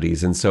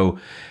responsibilities. And so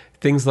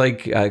things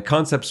like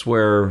concepts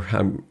where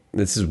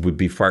would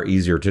be far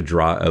easier to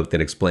draw out than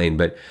explain.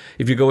 But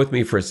if you go with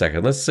me for a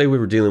second, let's say we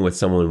were dealing with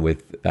someone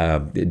with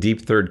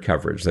deep third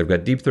coverage. They've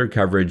got deep third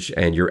coverage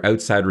and your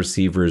outside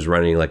receiver is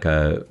running like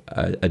a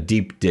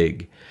deep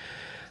dig.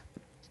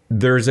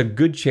 There's a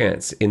good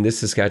chance in this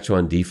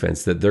Saskatchewan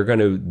defense that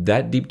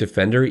that deep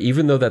defender,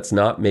 even though that's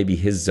not maybe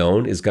his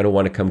zone, is going to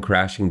want to come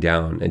crashing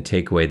down and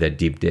take away that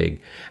deep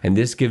dig. And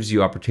this gives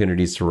you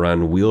opportunities to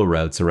run wheel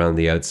routes around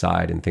the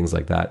outside and things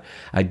like that.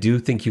 I do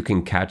think you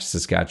can catch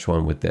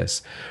Saskatchewan with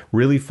this.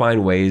 Really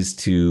find ways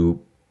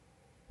to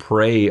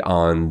prey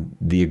on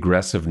the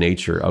aggressive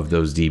nature of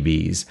those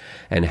DBs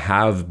and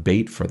have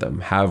bait for them,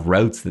 have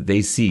routes that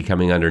they see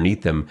coming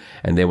underneath them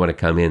and they want to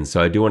come in.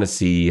 So I do want to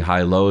see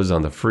high lows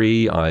on the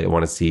free. I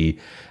want to see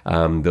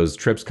those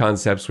trips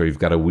concepts where you've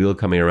got a wheel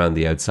coming around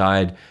the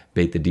outside,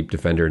 bait the deep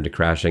defender into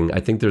crashing. I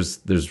think there's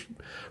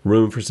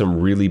room for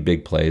some really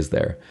big plays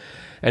there.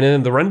 And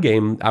in the run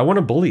game, I want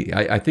to bully.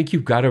 I think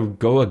you've got to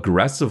go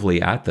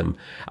aggressively at them.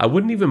 I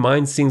wouldn't even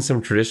mind seeing some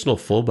traditional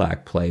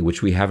fullback play,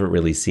 which we haven't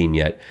really seen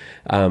yet.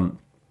 I'm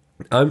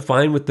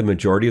fine with the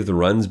majority of the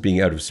runs being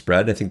out of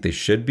spread. I think they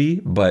should be,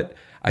 but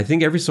I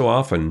think every so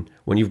often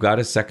when you've got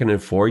a 2nd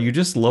and 4, you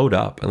just load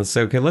up and let's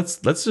say, okay,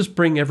 let's just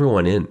bring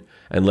everyone in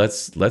and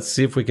let's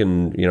see if we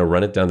can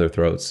run it down their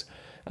throats.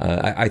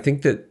 I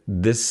think that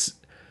this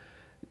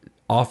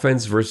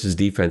offense versus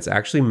defense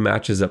actually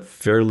matches up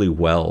fairly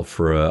well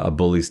for a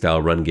bully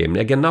style run game.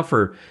 Again,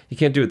 you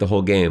can't do it the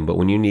whole game, but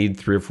when you need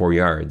 3 or 4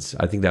 yards,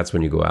 I think that's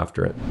when you go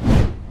after it.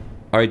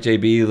 All right,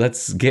 JB,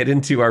 let's get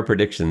into our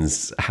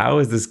predictions. How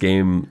is this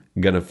game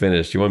going to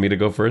finish? You want me to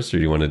go first or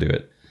do you want to do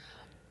it?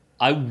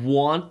 I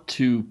want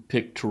to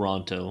pick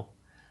Toronto.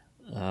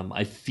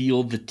 I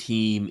feel the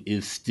team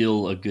is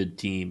still a good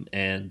team,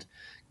 and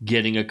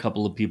getting a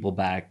couple of people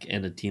back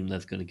and a team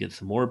that's going to get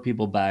some more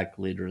people back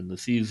later in the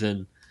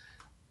season.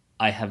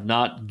 I have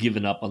not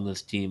given up on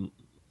this team.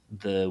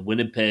 The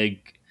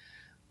Winnipeg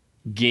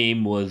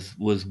game was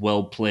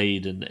well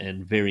played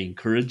and very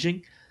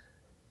encouraging.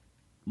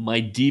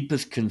 My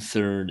deepest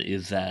concern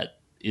is that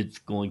it's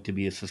going to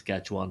be a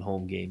Saskatchewan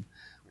home game,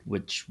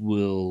 which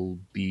will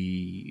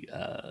be,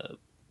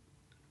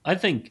 I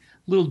think, a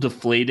little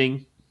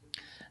deflating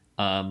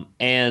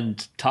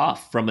and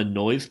tough from a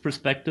noise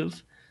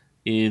perspective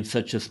in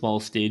such a small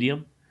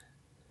stadium.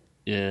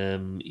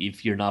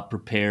 If you're not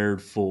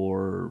prepared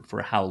for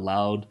how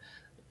loud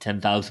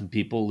 10,000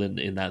 people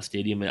in that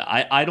stadium.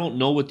 I don't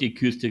know what the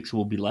acoustics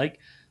will be like,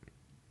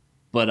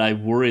 but I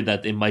worry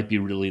that they might be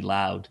really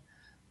loud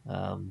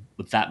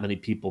with that many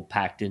people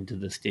packed into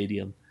the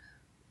stadium.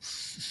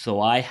 So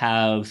I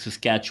have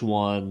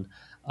Saskatchewan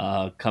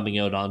coming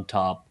out on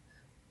top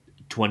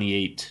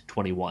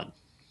 28-21.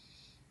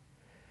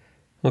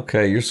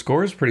 Okay, your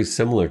score is pretty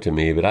similar to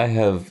me, but I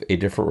have a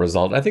different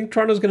result. I think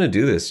Toronto's going to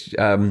do this.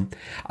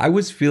 I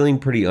was feeling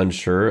pretty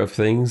unsure of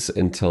things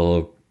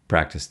until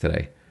practice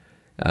today.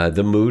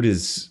 The mood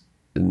is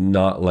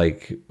not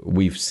like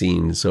we've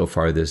seen so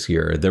far this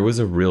year. There was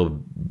a real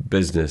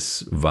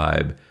business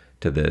vibe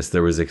to this.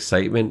 There was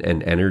excitement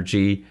and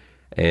energy,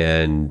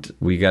 and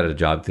we got a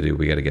job to do.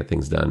 We got to get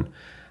things done.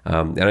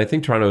 And I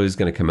think Toronto is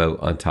going to come out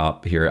on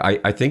top here.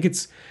 I think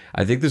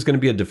there's going to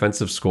be a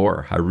defensive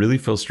score. I really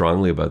feel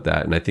strongly about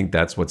that, and I think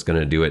that's what's going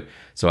to do it.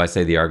 So I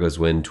say the Argos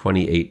win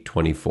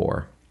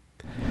 28-24.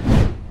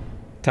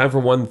 Time for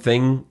one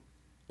thing.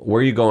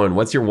 Where are you going?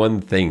 What's your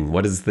one thing?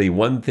 What is the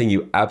one thing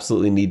you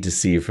absolutely need to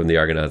see from the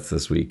Argonauts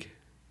this week?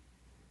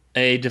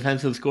 A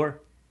defensive score.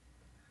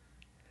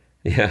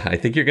 Yeah, I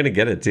think you're going to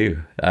get it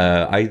too.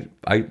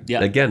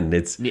 Again,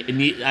 it's.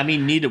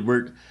 Need a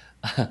word.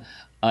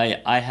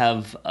 I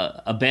have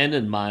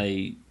abandoned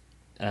my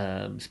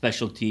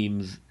special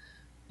teams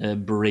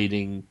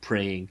berating,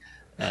 praying.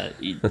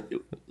 It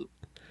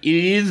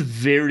is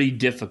very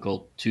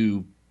difficult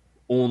to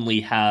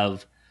only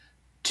have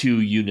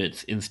 2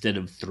 units instead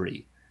of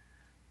 3.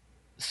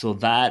 So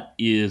that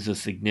is a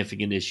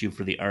significant issue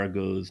for the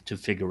Argos to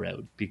figure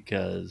out,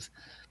 because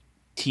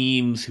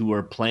teams who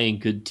are playing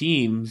good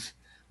teams,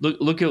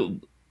 look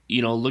at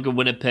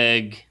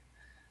Winnipeg.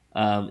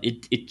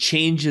 It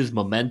changes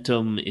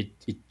momentum. It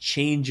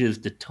changes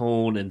the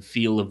tone and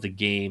feel of the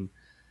game.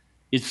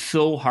 It's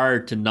so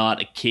hard to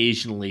not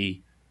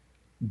occasionally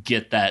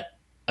get that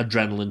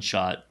adrenaline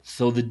shot.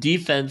 So the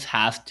defense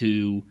has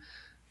to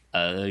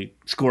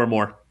score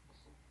more.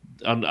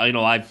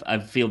 I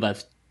feel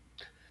that's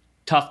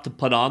tough to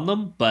put on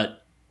them,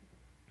 but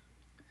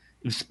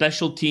if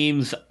special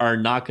teams are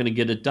not going to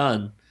get it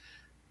done,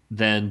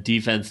 then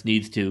defense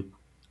needs to.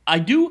 I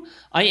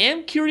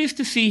am curious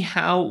to see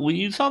how, when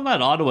you saw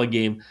that Ottawa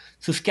game,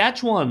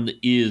 Saskatchewan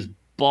is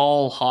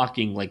ball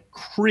hawking like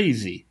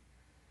crazy.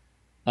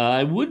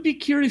 I would be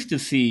curious to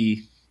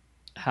see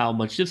how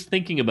much, just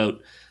thinking about,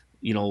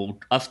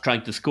 us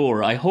trying to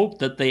score. I hope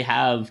that they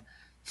have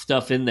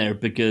stuff in there,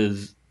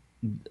 because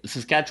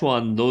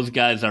Saskatchewan, those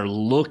guys are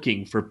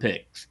looking for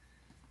picks.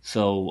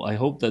 So I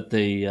hope that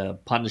they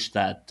punish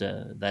that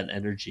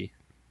energy.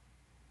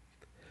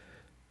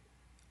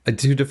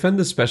 To defend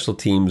the special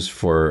teams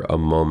for a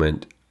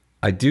moment,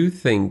 I do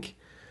think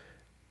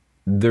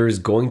there is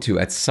going to,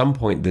 at some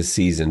point this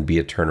season, be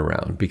a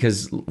turnaround.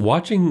 Because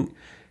watching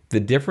the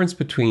difference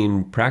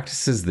between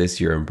practices this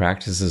year and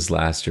practices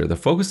last year, the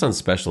focus on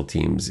special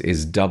teams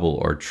is double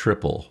or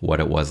triple what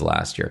it was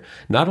last year.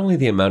 Not only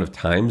the amount of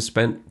time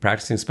spent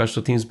practicing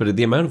special teams, but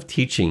the amount of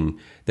teaching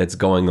that's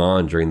going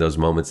on during those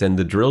moments, and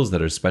the drills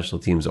that are special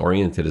teams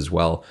oriented as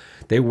well.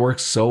 They work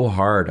so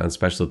hard on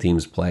special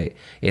teams play.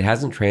 It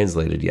hasn't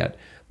translated yet,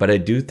 but I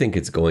do think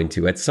it's going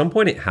to. At some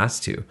point it has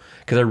to,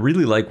 because I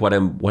really like what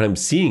I'm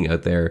seeing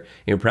out there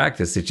in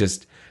practice. It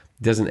just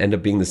doesn't end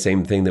up being the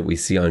same thing that we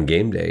see on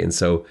game day. And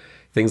so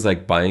things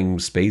like buying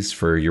space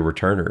for your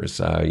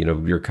returners,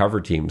 your cover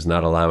teams,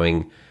 not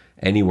allowing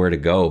anywhere to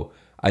go.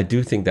 I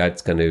do think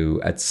that's going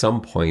to, at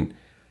some point,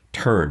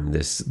 turn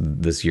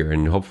this year,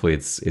 and hopefully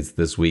it's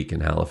this week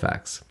in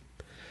Halifax.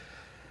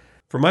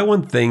 For my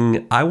one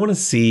thing, I want to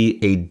see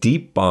a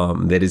deep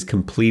bomb that is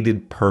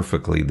completed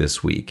perfectly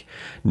this week.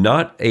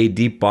 Not a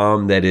deep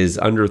bomb that is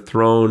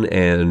underthrown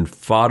and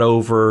fought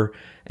over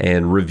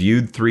and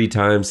reviewed 3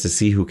 times to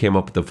see who came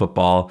up with the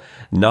football.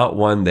 Not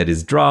one that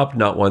is dropped,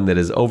 not one that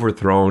is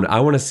overthrown. I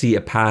want to see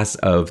a pass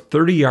of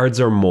 30 yards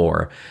or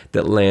more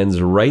that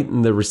lands right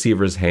in the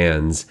receiver's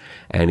hands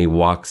and he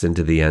walks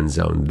into the end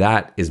zone.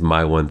 That is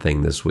my one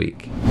thing this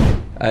week.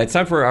 It's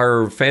time for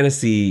our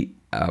fantasy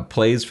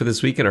plays for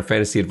this week and our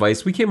fantasy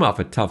advice. We came off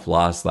a tough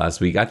loss last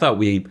week. I thought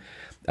we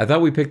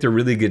picked a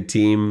really good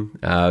team.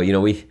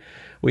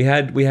 We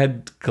had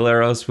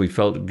Caleros. We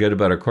felt good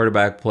about our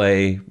quarterback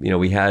play.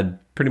 We had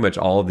pretty much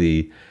all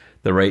the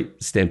right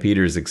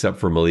Stampeders except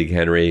for Malik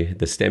Henry.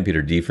 The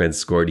Stampeder defense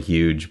scored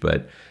huge,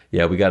 but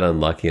yeah, we got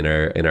unlucky in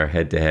our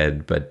head to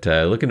head. But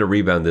looking to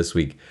rebound this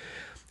week.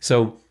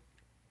 So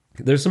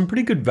there's some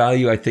pretty good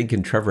value, I think,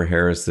 in Trevor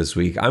Harris this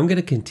week. I'm going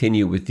to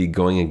continue with the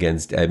going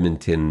against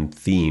Edmonton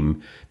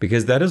theme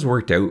because that has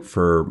worked out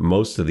for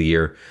most of the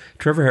year.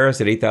 Trevor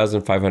Harris at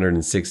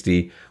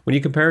 8,560. When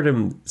you compare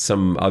him to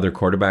some other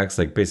quarterbacks,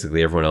 like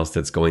basically everyone else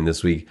that's going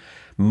this week,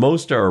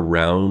 most are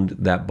around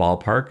that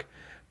ballpark.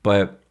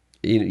 But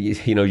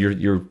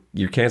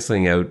you're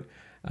canceling out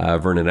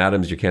Vernon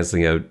Adams, you're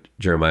canceling out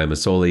Jeremiah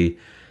Masoli.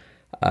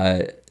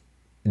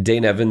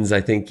 Dane Evans,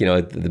 I think,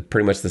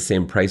 pretty much the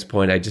same price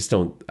point. I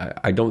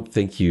don't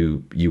think you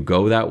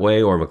go that way,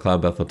 or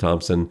McLeod Bethel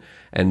Thompson.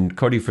 And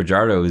Cody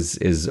Fajardo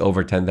is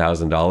over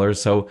 $10,000.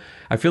 So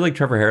I feel like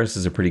Trevor Harris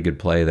is a pretty good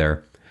play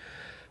there.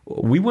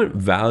 We went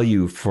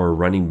value for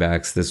running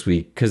backs this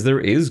week because there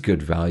is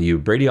good value.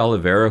 Brady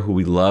Oliveira, who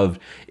we loved.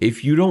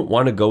 If you don't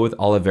want to go with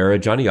Oliveira,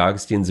 Johnny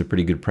Augustine's a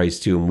pretty good price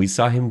too. And we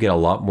saw him get a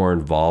lot more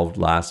involved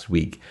last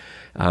week.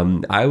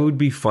 I would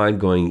be fine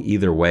going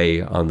either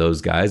way on those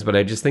guys, but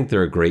I just think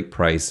they're a great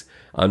price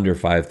under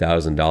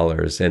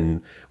 $5,000.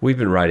 And we've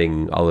been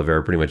riding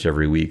Oliveira pretty much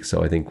every week,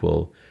 so I think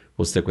we'll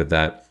stick with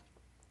that.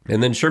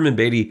 And then Sherman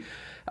Beatty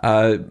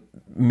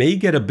may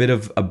get a bit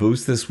of a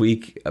boost this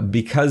week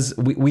because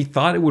we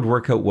thought it would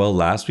work out well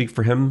last week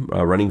for him,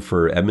 running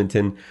for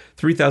Edmonton.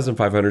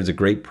 3,500 is a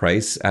great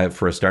price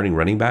for a starting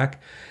running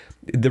back.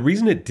 The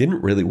reason it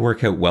didn't really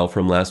work out well for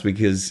him last week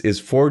is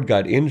Ford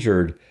got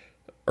injured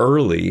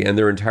early and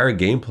their entire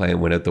game plan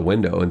went out the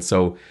window. And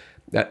so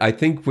I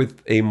think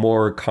with a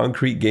more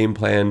concrete game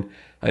plan,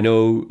 I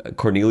know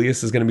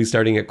Cornelius is going to be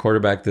starting at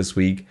quarterback this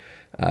week.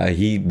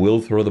 He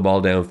will throw the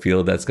ball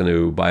downfield. That's going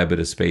to buy a bit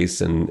of space.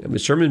 And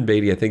Sherman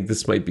Beatty, I think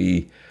this might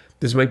be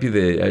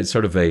the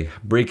sort of a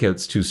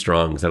breakout's too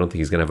strong because I don't think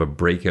he's going to have a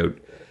breakout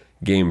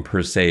game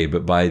per se,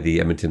 but by the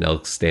Edmonton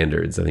Elks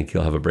standards, I think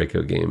he'll have a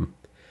breakout game.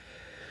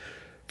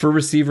 For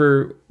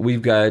receiver,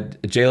 we've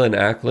got Jalen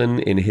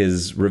Acklin in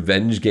his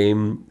revenge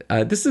game.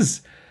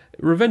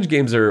 Revenge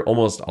games are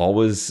almost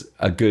always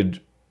a good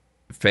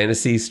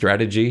fantasy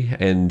strategy,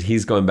 and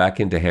he's going back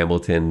into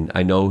Hamilton.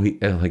 I know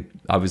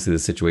obviously the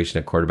situation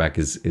at quarterback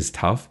is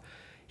tough.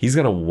 He's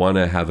going to want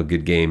to have a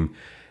good game.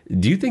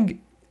 Do you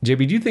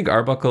think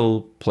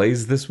Arbuckle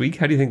plays this week?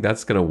 How do you think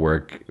that's going to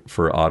work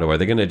for Ottawa? Are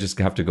they going to just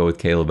have to go with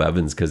Caleb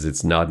Evans because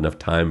it's not enough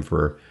time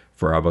for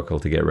Arbuckle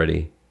to get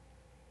ready?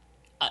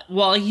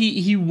 Well,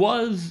 he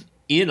was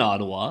in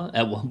Ottawa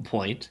at one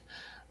point.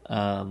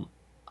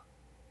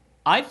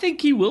 I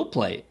think he will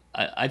play.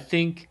 I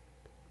think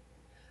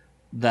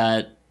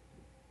that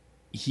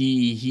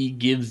he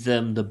gives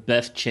them the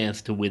best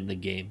chance to win the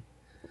game.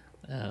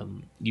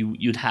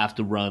 You'd have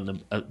to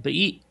run, but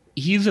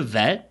he's a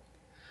vet.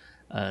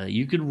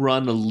 You could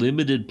run a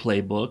limited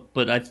playbook,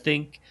 but I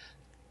think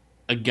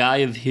a guy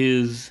of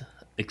his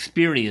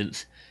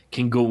experience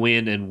can go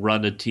in and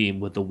run a team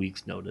with a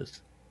week's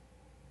notice.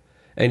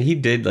 And he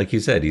did, like you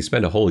said, he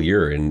spent a whole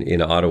year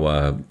in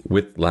Ottawa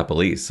with La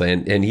Police.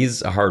 And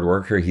he's a hard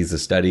worker. He's a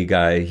steady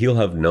guy. He'll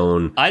have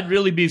known. I'd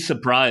really be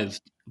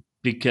surprised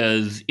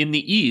because in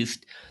the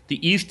East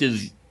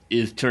is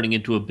turning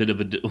into a bit of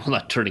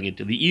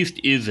the East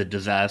is a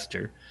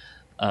disaster.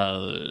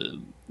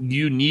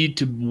 You need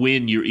to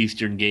win your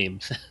Eastern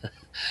games.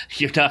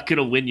 You're not going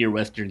to win your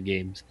Western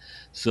games.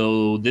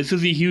 So this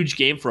is a huge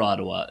game for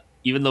Ottawa.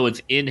 Even though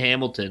it's in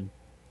Hamilton,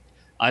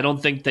 I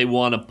don't think they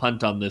want to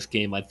punt on this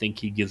game. I think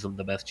he gives them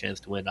the best chance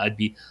to win. I'd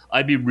be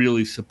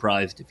really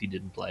surprised if he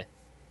didn't play.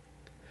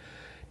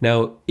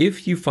 Now,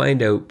 if you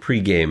find out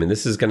pregame, and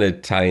this is going to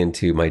tie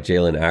into my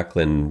Jalen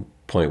Acklin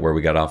point where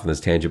we got off on this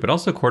tangent, but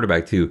also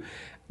quarterback too.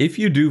 If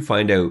you do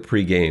find out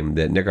pregame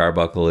that Nick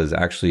Arbuckle is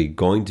actually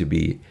going to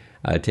be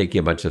taking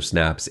a bunch of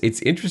snaps,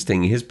 it's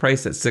interesting. His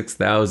price at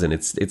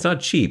 $6,000, it's not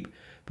cheap,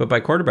 but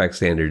by quarterback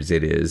standards,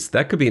 it is.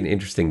 That could be an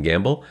interesting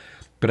gamble.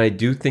 But I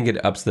do think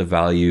it ups the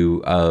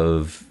value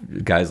of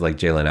guys like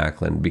Jalen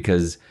Acklin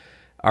because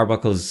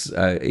Arbuckle's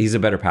he's a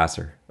better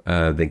passer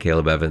than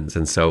Caleb Evans.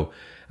 And so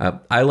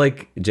I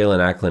like Jalen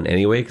Acklin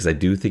anyway because I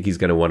do think he's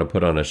going to want to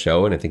put on a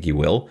show, and I think he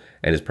will,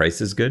 and his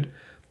price is good.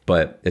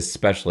 But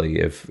especially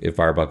if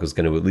Arbuckle's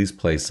going to at least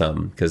play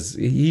some because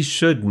he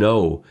should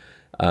know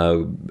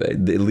at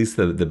least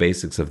the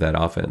basics of that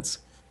offense.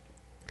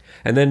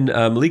 And then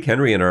Malik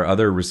Henry in our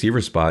other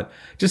receiver spot,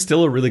 just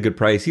still a really good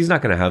price. He's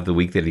not going to have the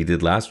week that he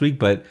did last week,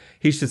 but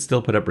he should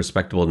still put up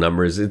respectable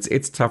numbers.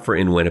 It's tougher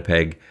in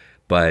Winnipeg,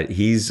 but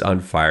he's on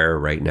fire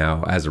right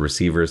now as a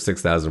receiver,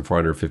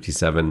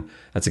 6,457.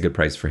 That's a good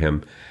price for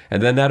him.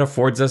 And then that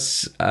affords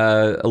us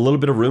a little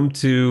bit of room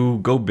to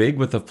go big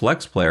with a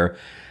flex player.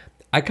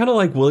 I kind of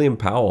like William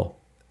Powell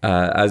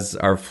as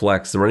our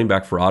flex, the running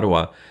back for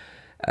Ottawa.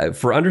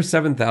 for under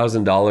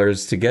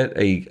 $7,000 to get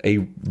a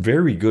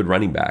very good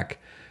running back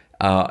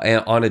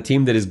on a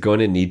team that is going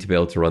to need to be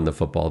able to run the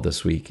football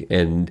this week.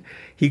 And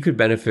he could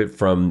benefit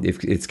from,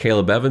 if it's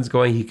Caleb Evans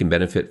going, he can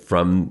benefit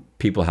from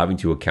people having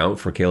to account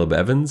for Caleb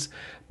Evans.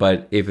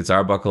 But if it's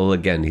Arbuckle,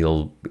 again,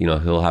 he'll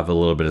have a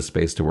little bit of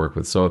space to work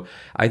with. So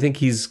I think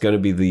he's going to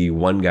be the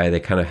one guy they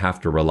kind of have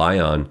to rely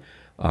on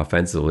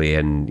offensively.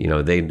 And,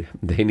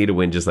 they need a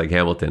win just like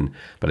Hamilton.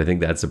 But I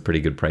think that's a pretty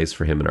good price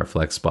for him in our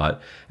flex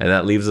spot. And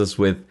that leaves us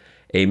with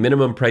a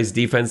minimum price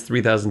defense,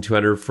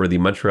 $3,200 for the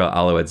Montreal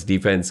Alouettes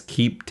defense.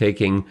 Keep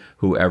taking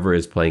whoever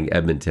is playing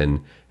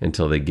Edmonton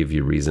until they give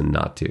you reason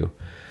not to.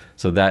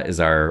 So that is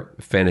our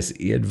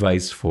fantasy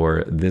advice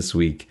for this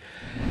week.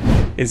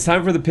 It's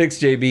time for the picks,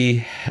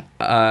 JB.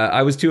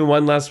 I was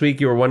 2-1 last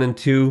week. You were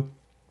 1-2.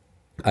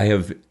 I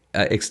have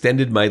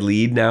extended my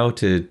lead now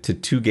to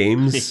 2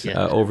 games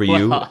over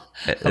you.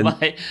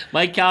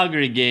 My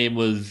Calgary game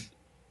was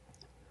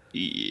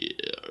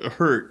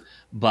hurt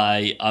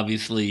by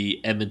obviously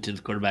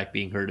Edmonton's quarterback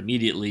being hurt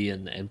immediately,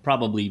 and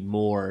probably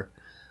more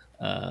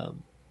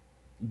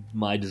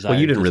my desire.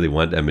 Well, you didn't really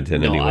want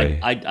Edmonton anyway.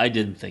 I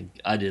didn't think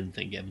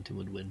Edmonton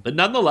would win, but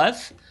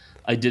nonetheless,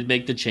 I did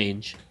make the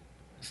change.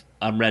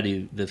 I'm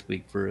ready this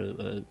week for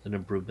an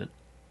improvement.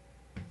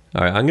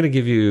 All right, I'm going to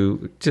give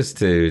you just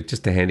to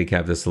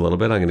handicap this a little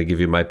bit. I'm going to give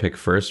you my pick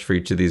first for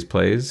each of these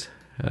plays.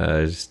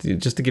 Just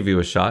to give you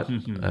a shot,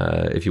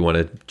 if you want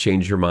to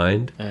change your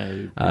mind,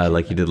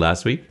 like you did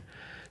last week.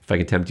 If I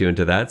can tempt you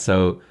into that.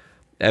 So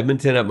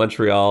Edmonton at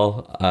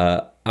Montreal.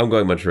 I'm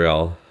going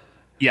Montreal.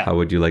 Yeah. How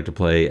would you like to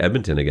play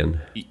Edmonton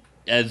again?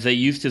 As they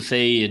used to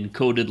say in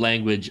coded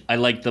language, I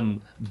like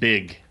them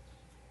big.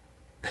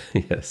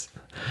 Yes.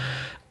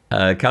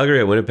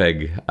 Calgary at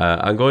Winnipeg.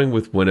 I'm going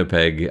with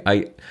Winnipeg.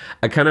 I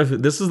kind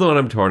of, this is the one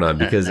I'm torn on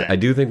because I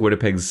do think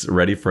Winnipeg's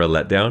ready for a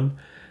letdown.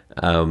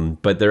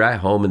 But they're at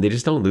home and they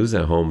just don't lose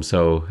at home.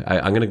 So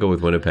I'm going to go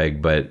with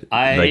Winnipeg. But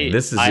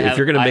if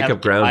you're going to make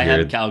up ground here, I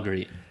have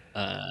Calgary.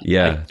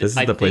 This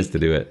is the place to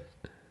do it.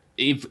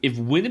 If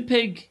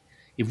Winnipeg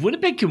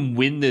can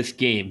win this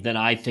game, then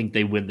I think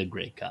they win the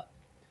Grey Cup.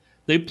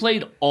 They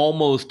played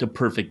almost a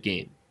perfect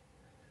game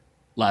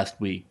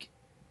last week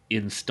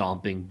in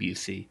stomping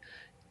BC.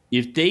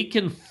 If they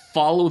can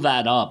follow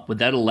that up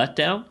without a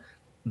letdown,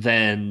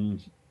 then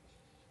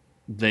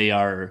they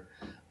are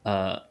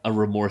a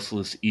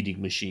remorseless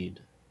eating machine.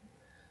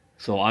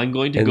 So I'm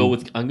going to go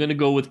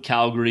with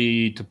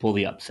Calgary to pull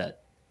the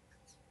upset.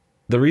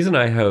 The reason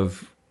I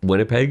have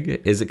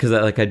Winnipeg is because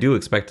I do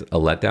expect a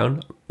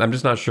letdown. I'm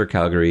just not sure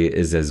Calgary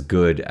is as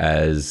good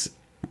as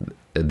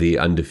the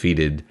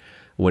undefeated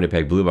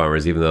Winnipeg Blue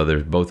Bombers, even though they're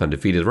both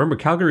undefeated. Remember,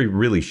 Calgary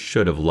really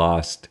should have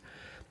lost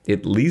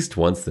at least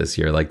once this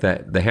year. Like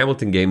that, the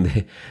Hamilton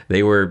game,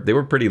 they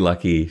were pretty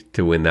lucky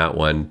to win that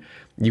one.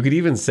 You could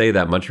even say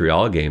that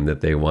Montreal game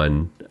that they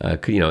won,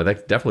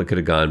 that definitely could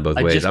have gone both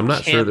ways. I'm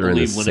not sure they're in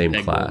the same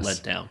class.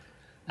 Let down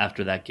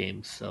after that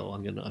game, so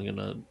I'm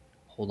gonna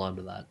hold on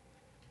to that.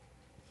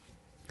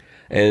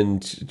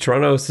 And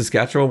Toronto,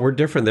 Saskatchewan, we're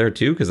different there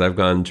too because I've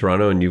gone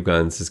Toronto and you've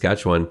gone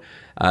Saskatchewan.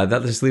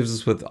 That just leaves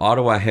us with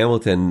Ottawa,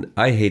 Hamilton.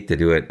 I hate to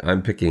do it.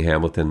 I'm picking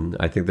Hamilton.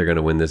 I think they're going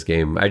to win this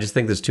game. I just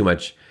think there's too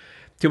much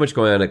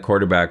going on at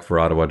quarterback for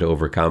Ottawa to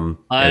overcome.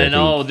 I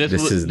know this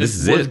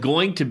was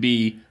going to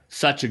be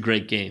such a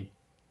great game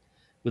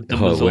with the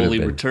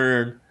Mazzoli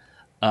return.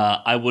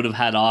 I would have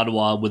had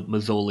Ottawa with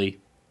Mazzoli.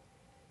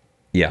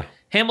 Yeah,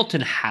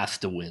 Hamilton has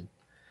to win.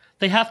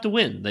 They have to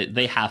win.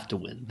 They have to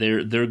win.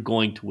 They're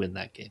going to win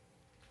that game.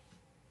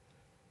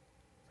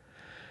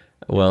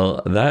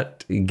 Well,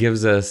 that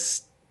gives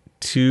us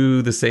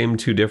two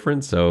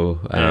different. So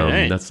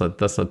right. That's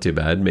not too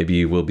bad.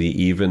 Maybe we'll be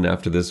even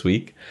after this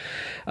week.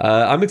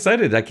 I'm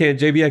excited. I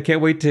can't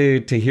wait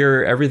to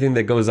hear everything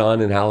that goes on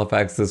in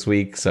Halifax this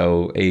week.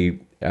 So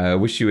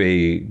wish you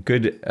a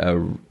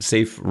good,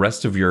 safe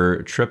rest of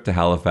your trip to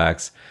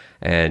Halifax,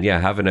 and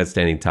have an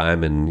outstanding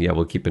time. And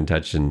we'll keep in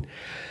touch and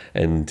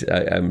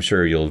I'm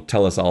sure you'll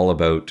tell us all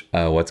about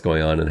what's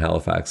going on in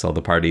Halifax, all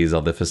the parties,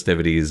 all the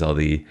festivities, all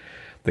the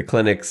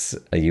clinics,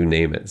 you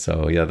name it.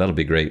 So that'll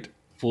be great.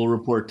 Full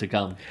report to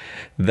come.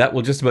 That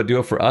will just about do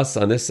it for us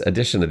on this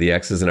edition of the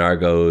X's and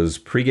Argos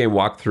pregame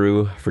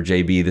walkthrough. For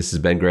JB, this is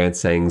Ben Grant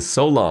saying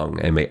so long,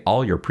 and may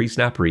all your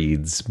pre-snap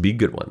reads be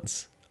good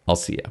ones. I'll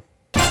see you.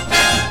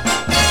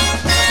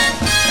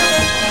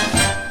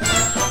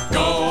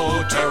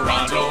 Go,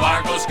 Toronto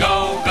Argos,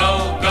 go,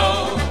 go,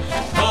 go.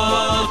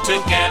 Pull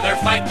together,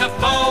 fight the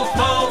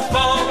foe.